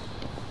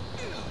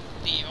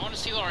want to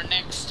see what our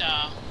next,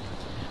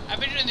 I've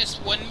been doing this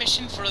one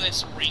mission for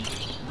this ring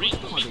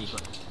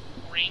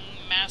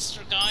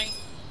master guy.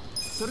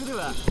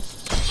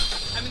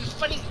 I've been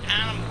fighting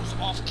animals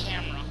off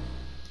camera.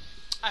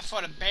 I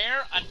fought a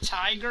bear, a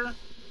tiger,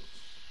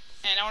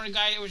 and I want a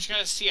guy which got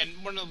to see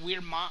one of the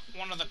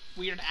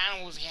weird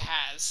animals he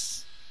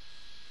has.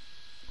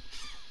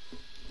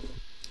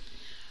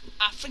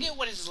 I forget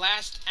what his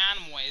last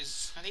animal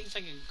is. I think it's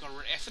like a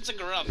gorilla. If it's a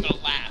gorilla, I'm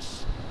gonna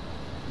laugh.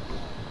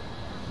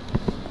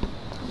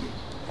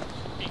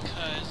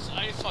 Because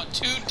I fought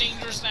two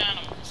dangerous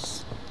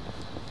animals.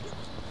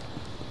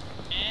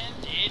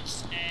 And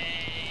it's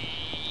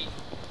a...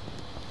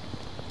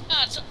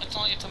 No, it's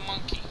a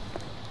monkey.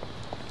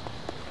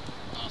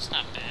 Oh, it's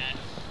not bad.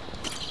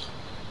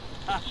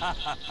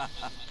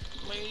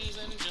 Ladies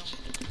and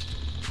gentlemen.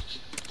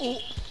 Oh!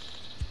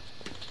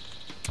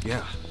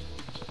 Yeah.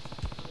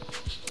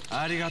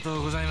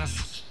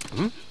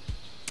 Hmm?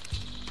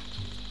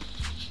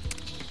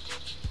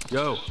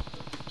 Yo.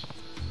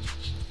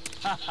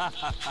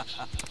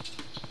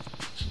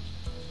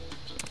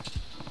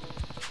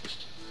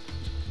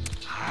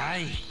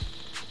 Hi.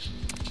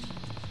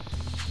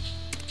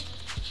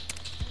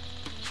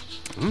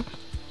 Wow.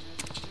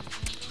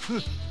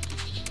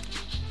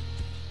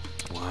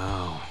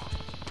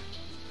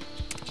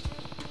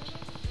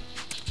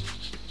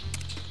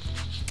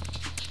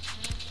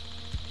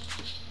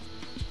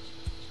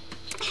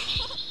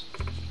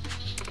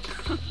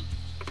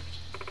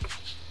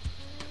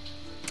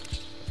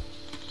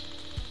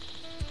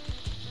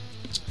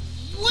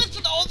 What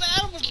with all the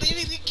animals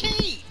leaving the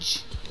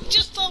cage?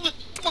 Just all the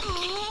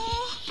monkey.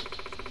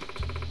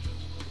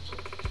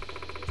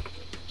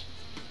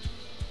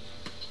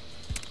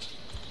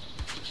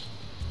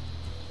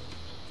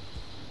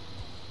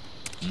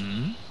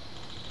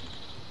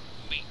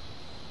 Wait.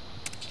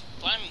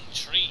 Climbing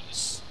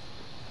trees.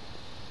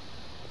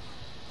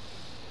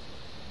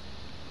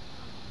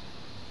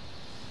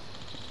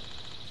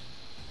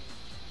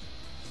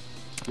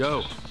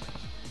 Yo.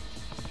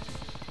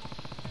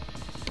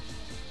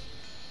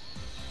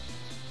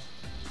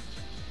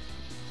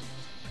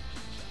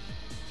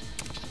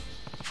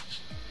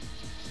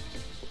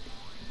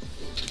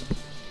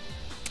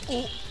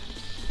 Oh.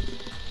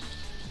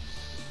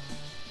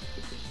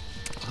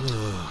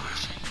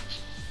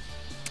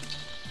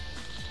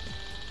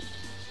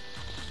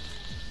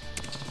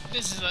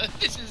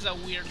 This is a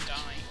weird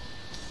guy.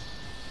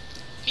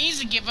 He needs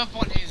to give up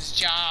on his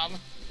job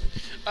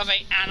of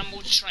an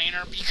animal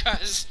trainer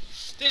because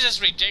this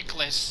is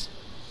ridiculous.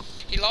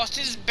 He lost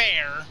his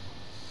bear.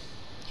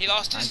 He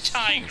lost his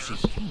tiger. She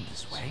came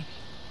this way.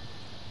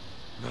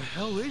 The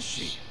hell is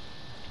she?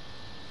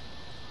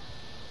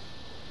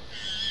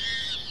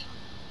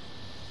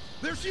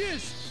 There she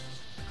is!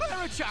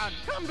 Clara-chan,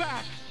 come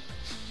back!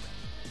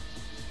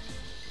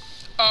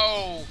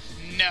 Oh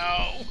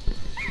no.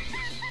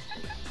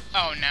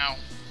 Oh no.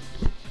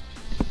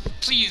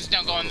 Please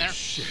don't go in there.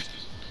 Shit.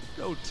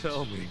 Go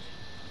tell me.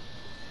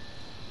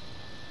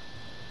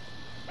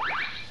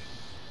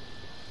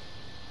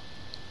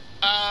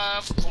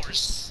 Of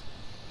course.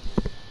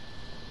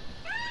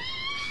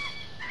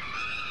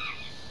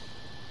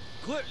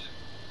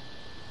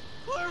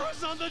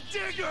 Clara's on the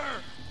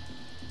digger!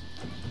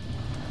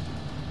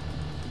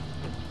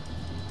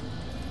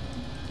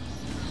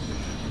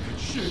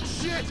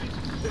 Shit!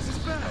 This is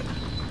bad!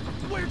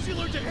 Where'd she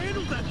learn to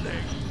handle that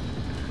thing?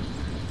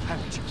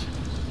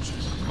 She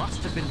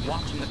must have been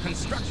watching the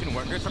construction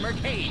workers from her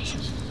cage.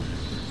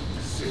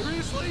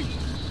 Seriously?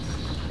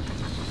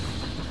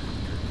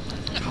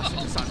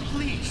 Son,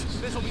 please!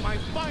 This will be my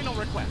final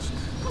request.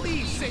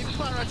 Please save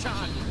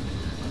Clara-chan!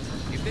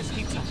 If this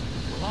keeps up,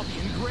 we'll all be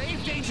in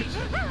grave danger.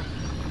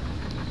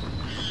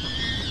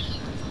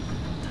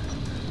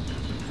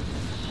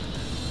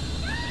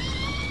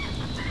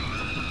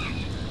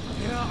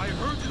 Yeah, I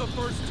heard you the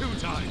first 2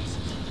 times.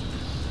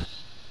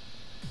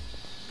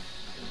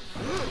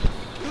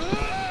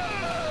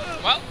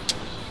 Well,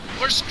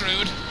 we're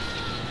screwed.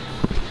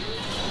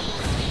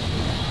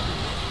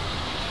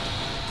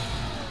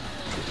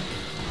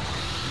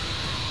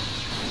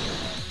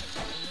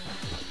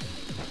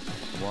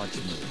 Watch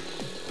me.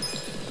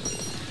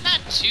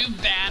 Not too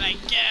bad, I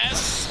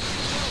guess.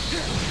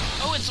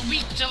 Oh, it's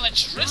weak to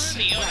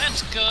electricity. Oh,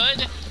 that's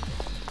good.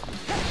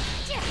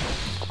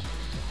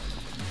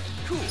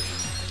 Cool.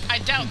 I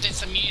doubt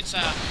this. I mean, it's a...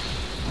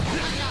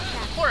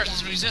 Of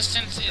course,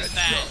 resistance is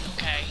that.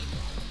 Okay.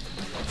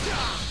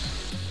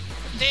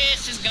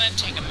 This is gonna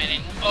take a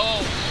minute.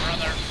 Oh,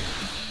 brother.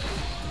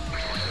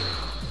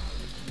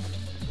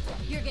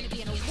 You're gonna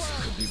be in a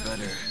world. Could be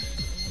better.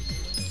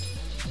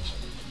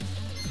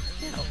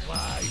 Get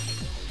alive!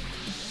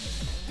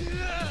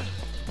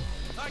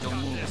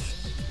 Don't move.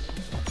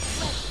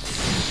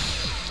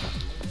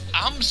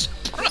 I'm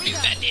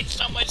surprised that did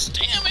so much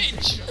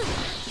damage.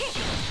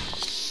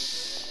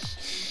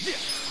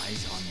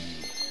 Eyes on me.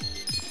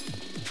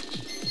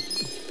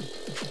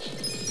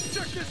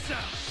 Check this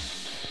out!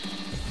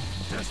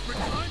 Desperate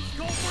times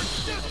call for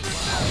desperate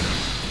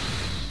measures!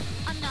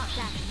 I'm not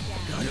backing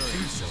down. Gotta do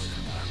something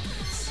about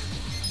this.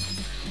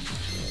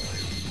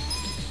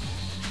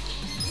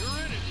 You're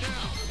in it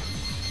now!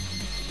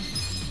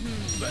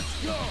 Let's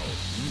go!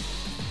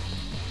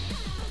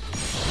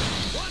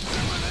 What's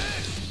with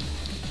it?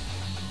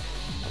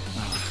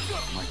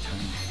 My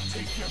turn.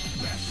 Take your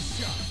best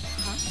shot.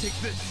 Take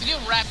this. We do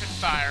rapid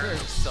fire. A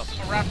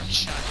rapid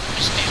shot. How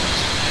much damage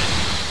is that?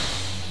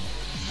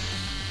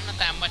 Not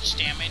that much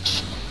damage.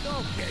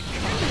 Okay,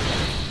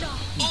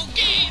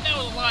 Okay, that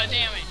was a lot of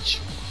damage.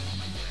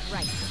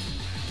 Right.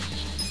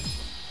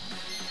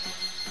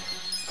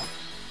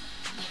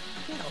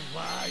 get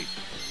alive!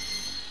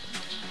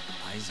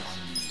 Eyes on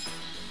me.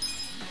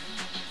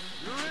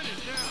 You're in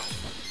it now!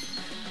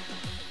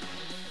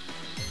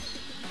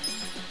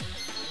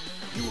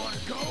 You wanna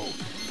go?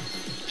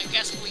 I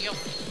guess we'll...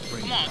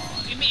 Come on,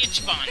 give me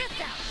Ichiban.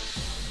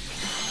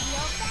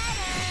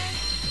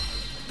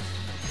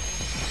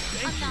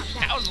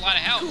 That was a lot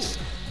of health.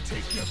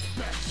 Take your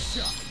best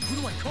shot.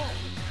 Who do I call?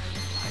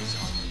 Eyes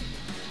on me.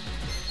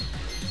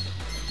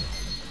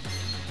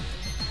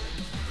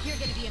 You're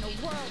gonna be in a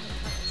world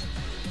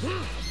of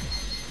hurt.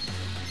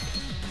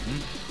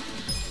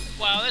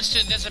 Well, let's do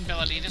this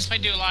ability. This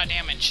might do a lot of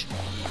damage.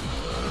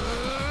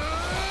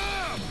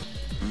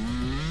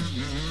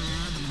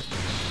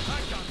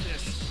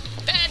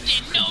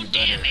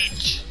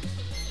 damage.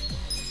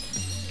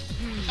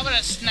 How about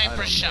a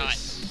sniper shot?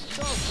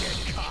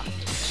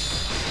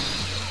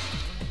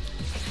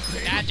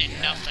 That did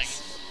nothing.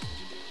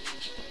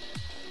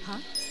 Huh?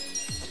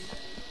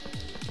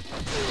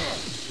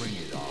 Bring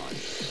it on.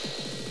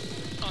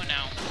 Oh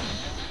no.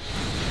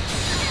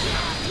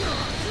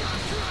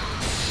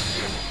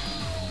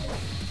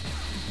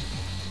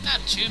 Not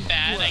too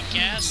bad, I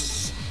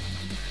guess.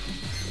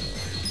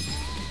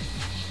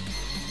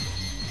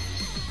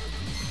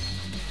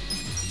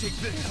 Take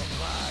this.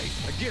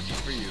 A gift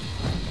for you.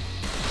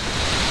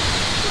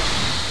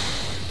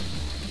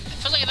 I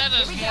feel like that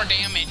does more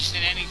damage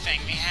than anything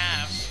they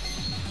have.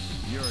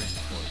 You're in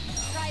for it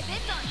now. Try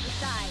this on the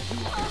side.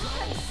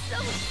 Oh, I'm so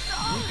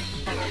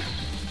sorry.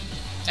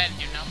 That didn't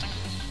do nothing.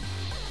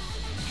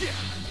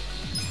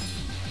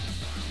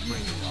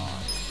 Bring it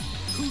on.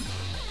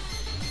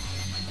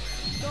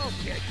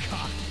 Don't get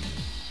cocky.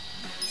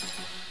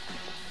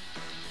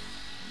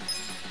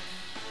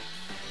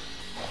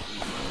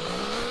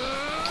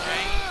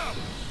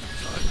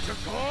 Time to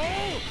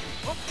call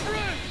a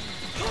friend!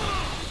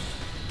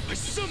 I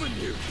summon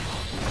you!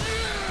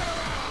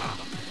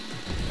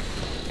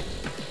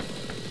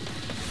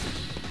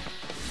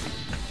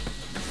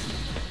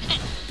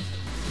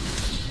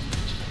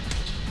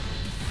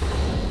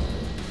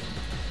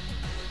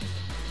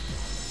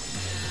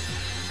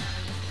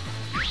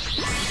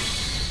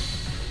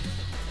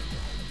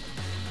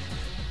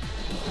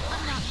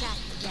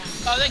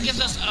 Oh, that gives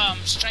us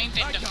strength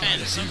and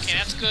defense. Okay,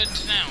 that's good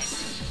to know.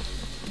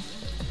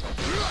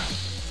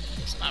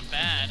 It's not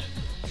bad.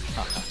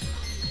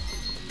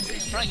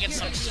 Probably get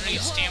some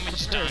serious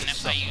damage done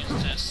if I use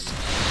this.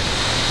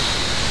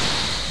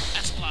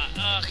 That's a lot.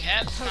 Okay,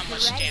 that's not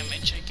much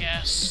damage, I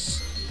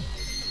guess.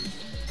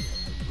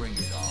 Bring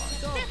it on.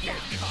 I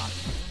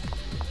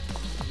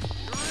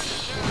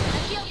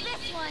feel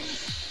this one.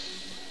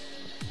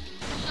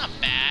 Not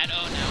bad.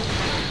 Oh no.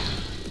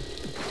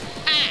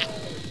 Ah!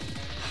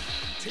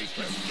 Take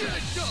a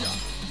shot.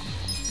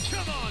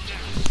 Come on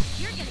now.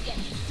 You're gonna get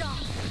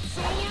stomped. It's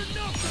all or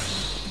nothing.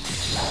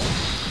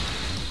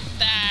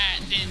 That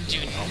didn't do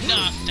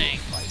nothing.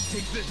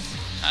 Take this.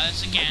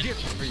 This again. A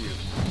gift for you.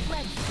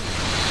 Let's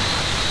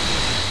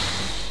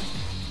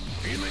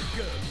Feeling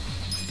good.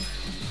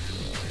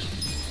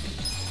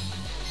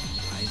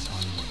 Eyes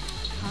on me.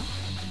 Huh?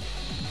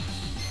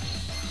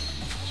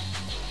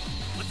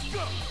 Let's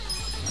go.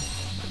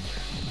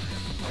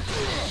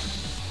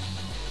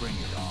 Bring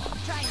it on.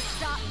 try and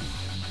stop me.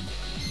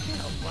 Get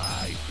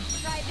alive.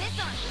 Try this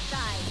on the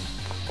side.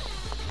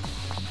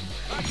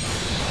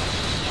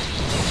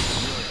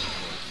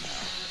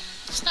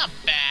 It's not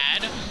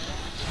bad.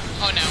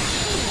 Oh no.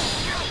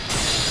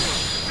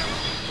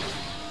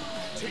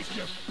 Take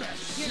your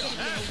best shot.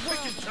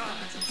 Taking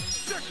time.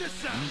 Check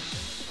this out.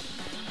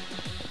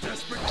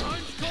 Desperate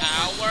times call.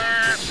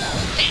 Power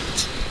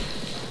hit.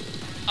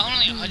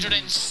 Only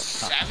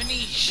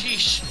 170?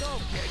 Sheesh.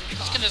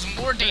 Let's get us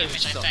more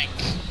damage, I think.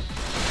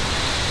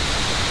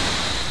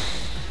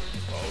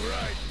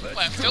 Alright, let's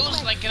Well, it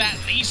feels like it at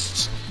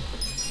least.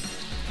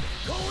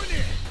 going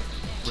in.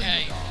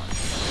 Okay.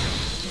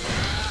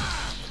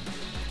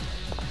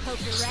 Hope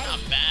you're It's ready. not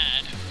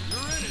bad. You're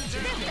in it, This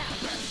dude.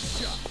 out.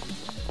 Best shot.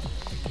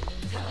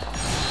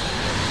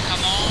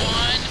 Come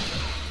on.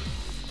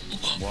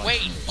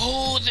 Wait.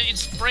 Oh,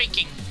 it's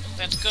breaking.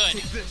 That's good.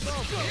 Take this.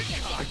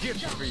 A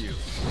gift for you.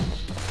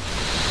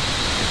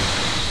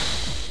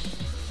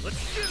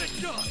 Let's get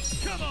it done.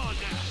 Come on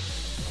now.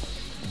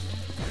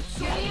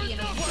 It's all or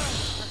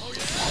nothing. Oh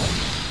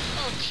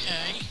yeah.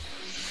 Okay.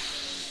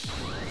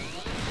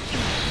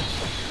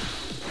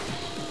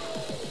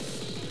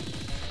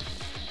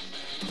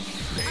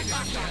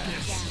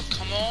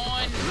 Come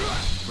on.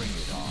 Bring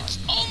it on. It's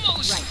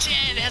almost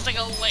dead. It has like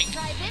a leg.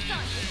 Try this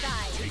on the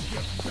side. Take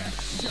your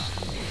best shot.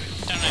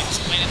 Don't know how to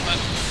explain it, but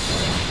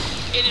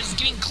it is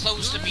getting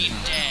close to being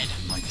dead.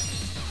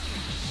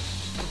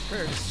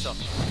 Prepare to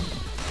suffer.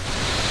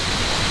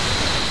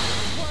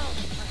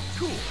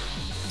 Cool.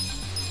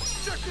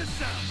 Check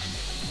this out.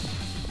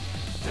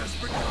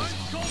 Desperate times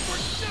call for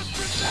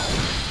desperate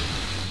measures.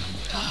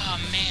 Oh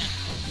man.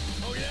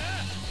 Oh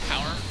yeah.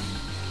 Power.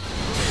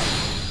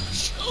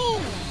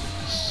 Ooh.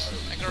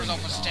 That girl's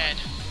almost dead.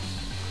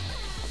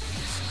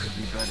 Could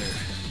be better.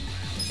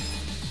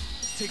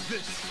 Take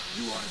this.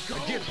 You want to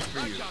go? A gift for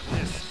you.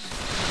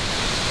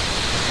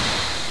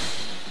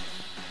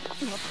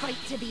 A fight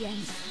to the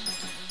end.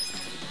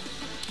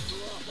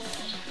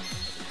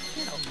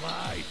 Get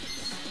alive.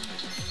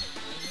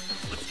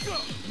 Let's go.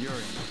 You're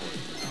in for it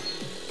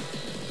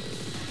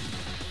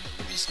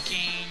This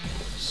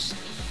game's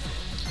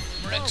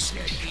more XP.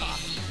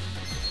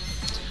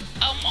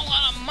 I'm all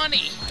out of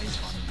money.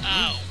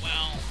 Oh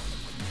well.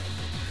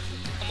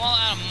 I'm all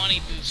out of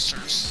money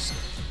boosters.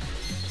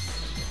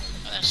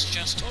 Oh, that's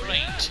just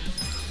great.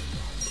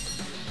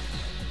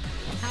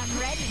 I'm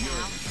ready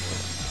now.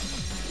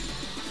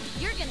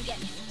 You're gonna get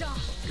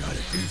stomped.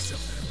 Gotta do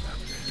something about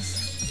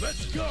this.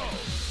 Let's go.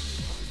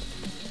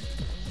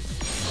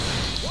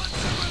 Want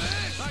some of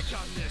this? I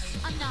on this.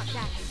 I'm not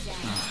that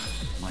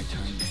sad. My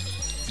turn.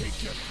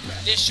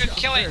 This should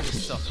kill it.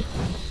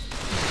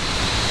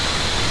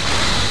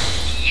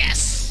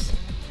 Yes!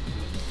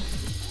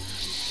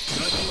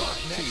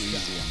 Too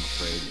easy, I'm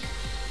afraid.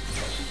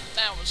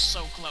 That was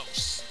so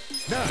close.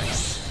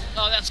 Nice.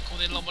 Oh, that's cool.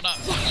 They leveled up.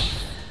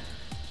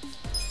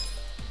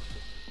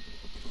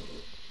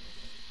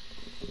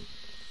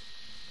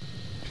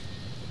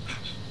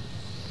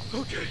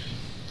 Okay,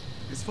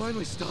 it's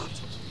finally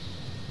stopped.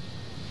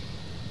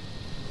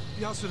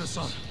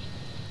 Yasuna-san,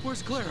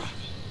 where's Clara?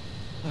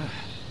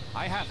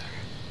 I have her.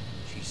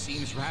 She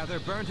seems rather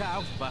burnt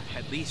out, but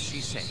at least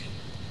she's safe.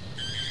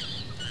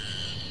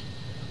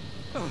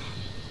 Oh,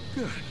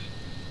 good.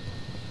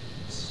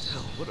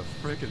 Still, what a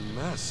friggin'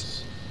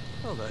 mess.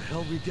 How the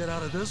hell we get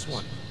out of this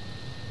one?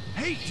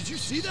 Hey, did you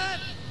see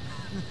that?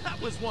 That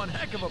was one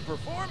heck of a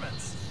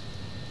performance.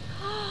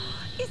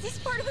 Is this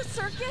part of the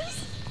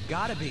circus?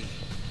 Gotta be.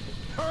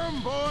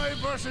 Herm Boy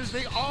versus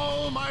the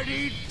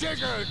almighty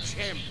Digger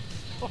Chimp.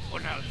 Oh,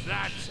 now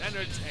that's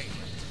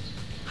entertainment.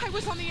 I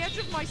was on the edge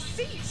of my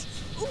seat.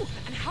 Ooh,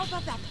 and how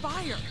about that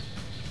fire?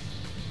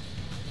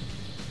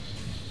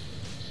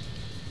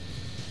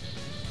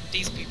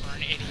 These people are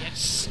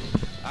idiots.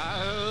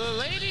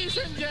 Ladies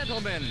and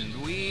gentlemen,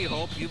 we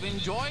hope you've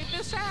enjoyed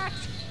this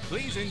act.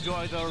 Please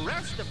enjoy the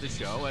rest of the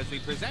show as we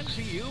present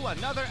to you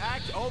another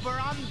act over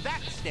on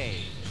that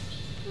stage.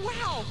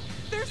 Wow,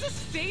 there's a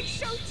stage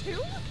show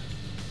too?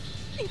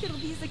 Think it'll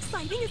be as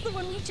exciting as the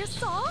one we just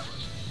saw?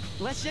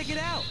 Let's check it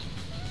out.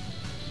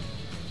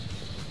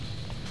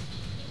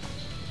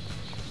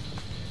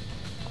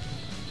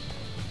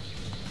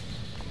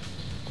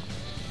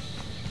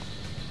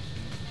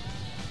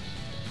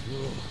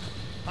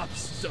 I'm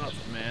stuffed,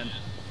 man.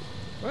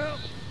 Well,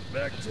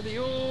 back to the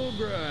old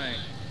grind.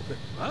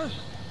 Huh?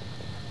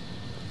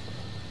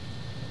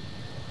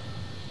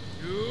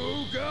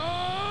 You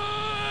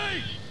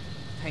guys!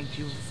 Thank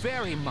you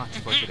very much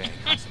for today,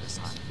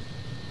 Kasuga-san.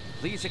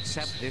 Please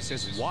accept this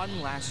as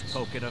one last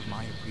token of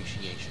my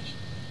appreciation.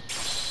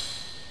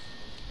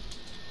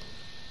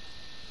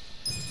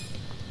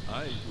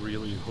 I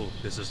really hope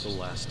this is the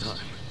last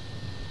time.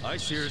 I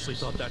seriously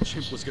thought that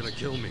chimp was gonna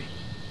kill me.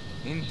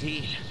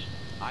 Indeed.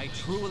 I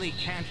truly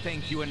can't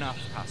thank you enough,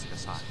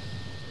 Kasuga-san.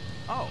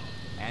 Oh,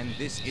 and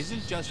this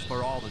isn't just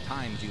for all the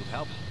times you've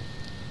helped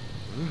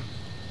me.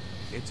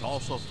 It's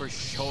also for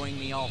showing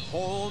me a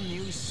whole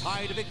new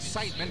side of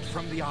excitement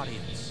from the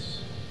audience.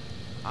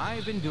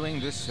 I've been doing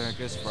this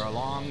circus for a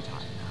long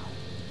time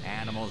now.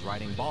 Animals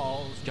riding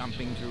balls,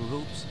 jumping through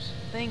hoops,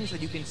 things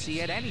that you can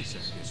see at any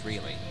circus,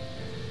 really.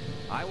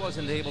 I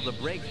wasn't able to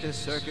break this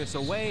circus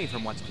away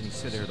from what's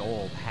considered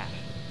old hat.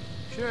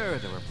 Sure,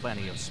 there were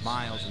plenty of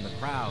smiles in the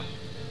crowd,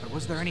 but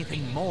was there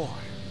anything more?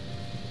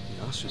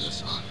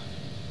 Yasuna-san.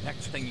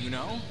 Next thing you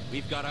know,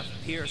 we've got a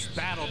fierce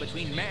battle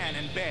between man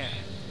and bear,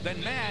 then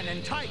man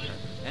and tiger,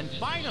 and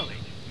finally,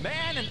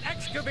 man and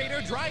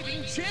excavator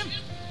driving chimp.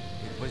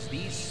 It was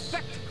these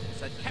spectacles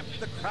that kept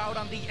the crowd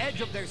on the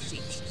edge of their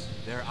seats,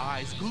 their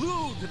eyes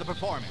glued to the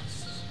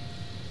performance.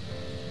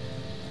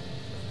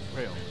 The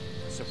thrill,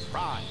 the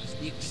surprise,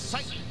 the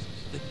excitement,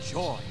 the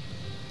joy,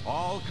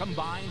 all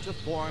combined to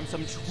form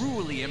some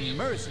truly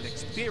immersive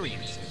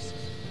experiences.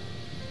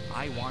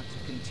 I want to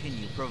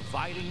continue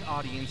providing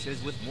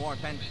audiences with more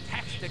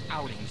fantastic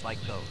outings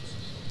like those.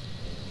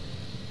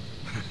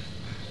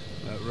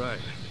 Right.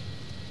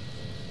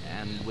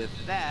 And with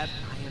that,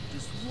 I have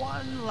just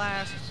one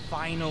last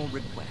final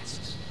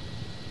request.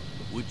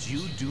 Would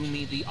you do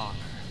me the honor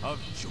of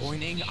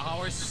joining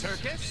our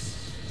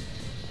circus?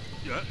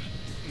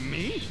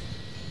 Me?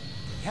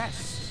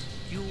 Yes,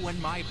 you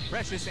and my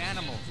precious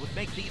animals would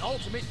make the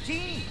ultimate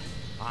team.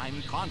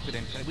 I'm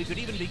confident that we could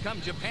even become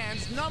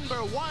Japan's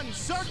 #1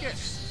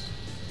 circus.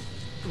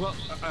 Well,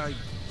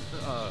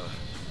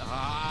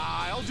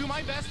 I'll do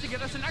my best to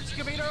get us an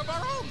excavator of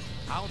our own.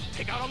 I'll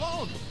take out a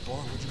loan.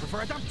 Or would you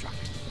prefer a dump truck?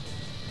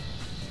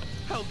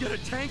 I'll get a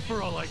tank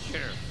for all I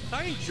care.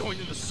 I ain't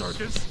joining the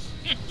circus.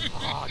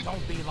 Oh,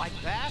 don't be like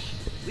that.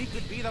 We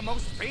could be the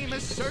most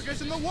famous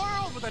circus in the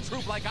world with a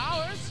troupe like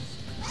ours.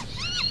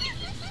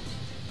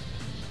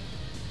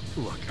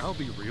 Look, I'll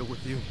be real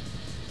with you.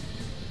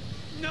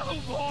 No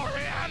more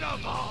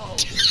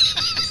animals!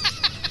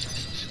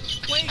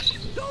 Wait,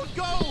 don't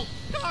go!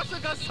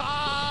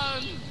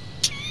 Kasuga-san!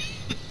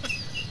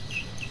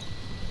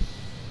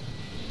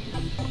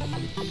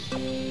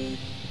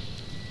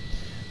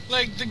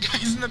 Like, the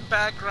guys in the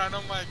background,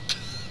 I'm like...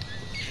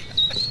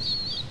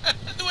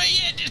 the way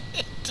he ended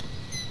it!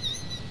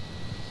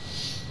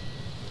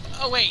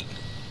 Oh, wait.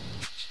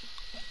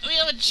 We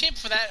have a chip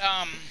for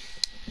that,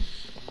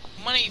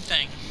 money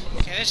thing.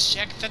 Okay, let's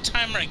check the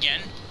timer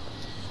again.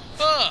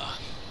 Oh,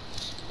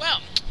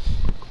 well,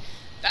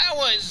 that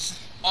was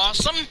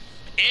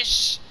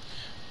awesome-ish.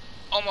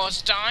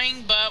 Almost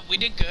dying, but we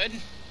did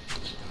good.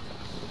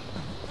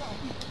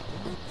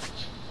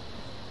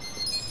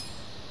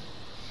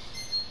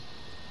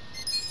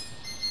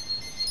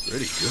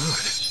 Pretty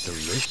good.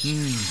 Delicious.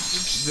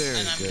 Oops, very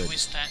and I'm good. gonna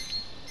waste that.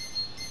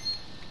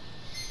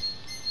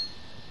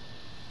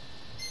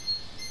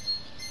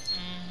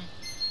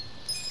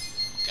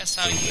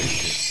 how you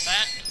use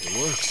that. It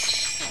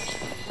works.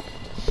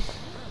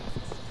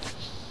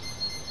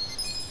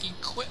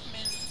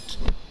 Equipment.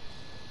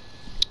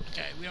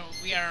 Okay,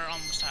 we are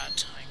almost out of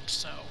time,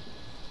 so.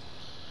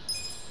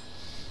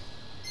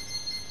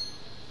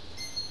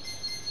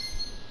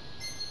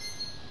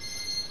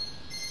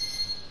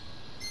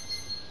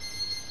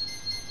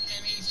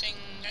 Anything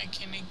I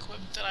can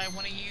equip that I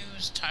want to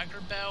use?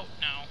 Tiger belt?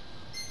 No.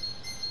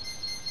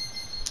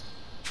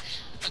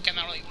 Okay, I'm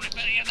not really worried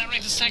about any of that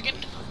right this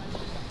second.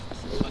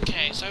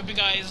 Okay, so I hope you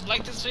guys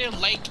like this video,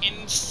 like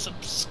and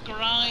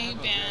subscribe,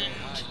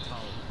 and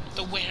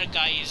the waiter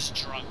guy is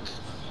drunk.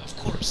 Of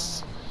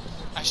course.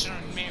 I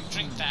shouldn't maybe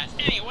drink that.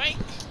 Anyway,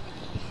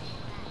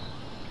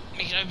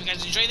 make sure you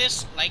guys enjoy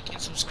this, like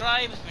and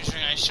subscribe. Make sure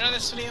you guys share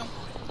this video.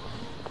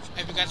 I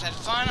hope you guys had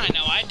fun. I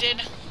know I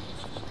did.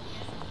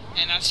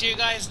 And I'll see you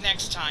guys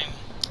next time.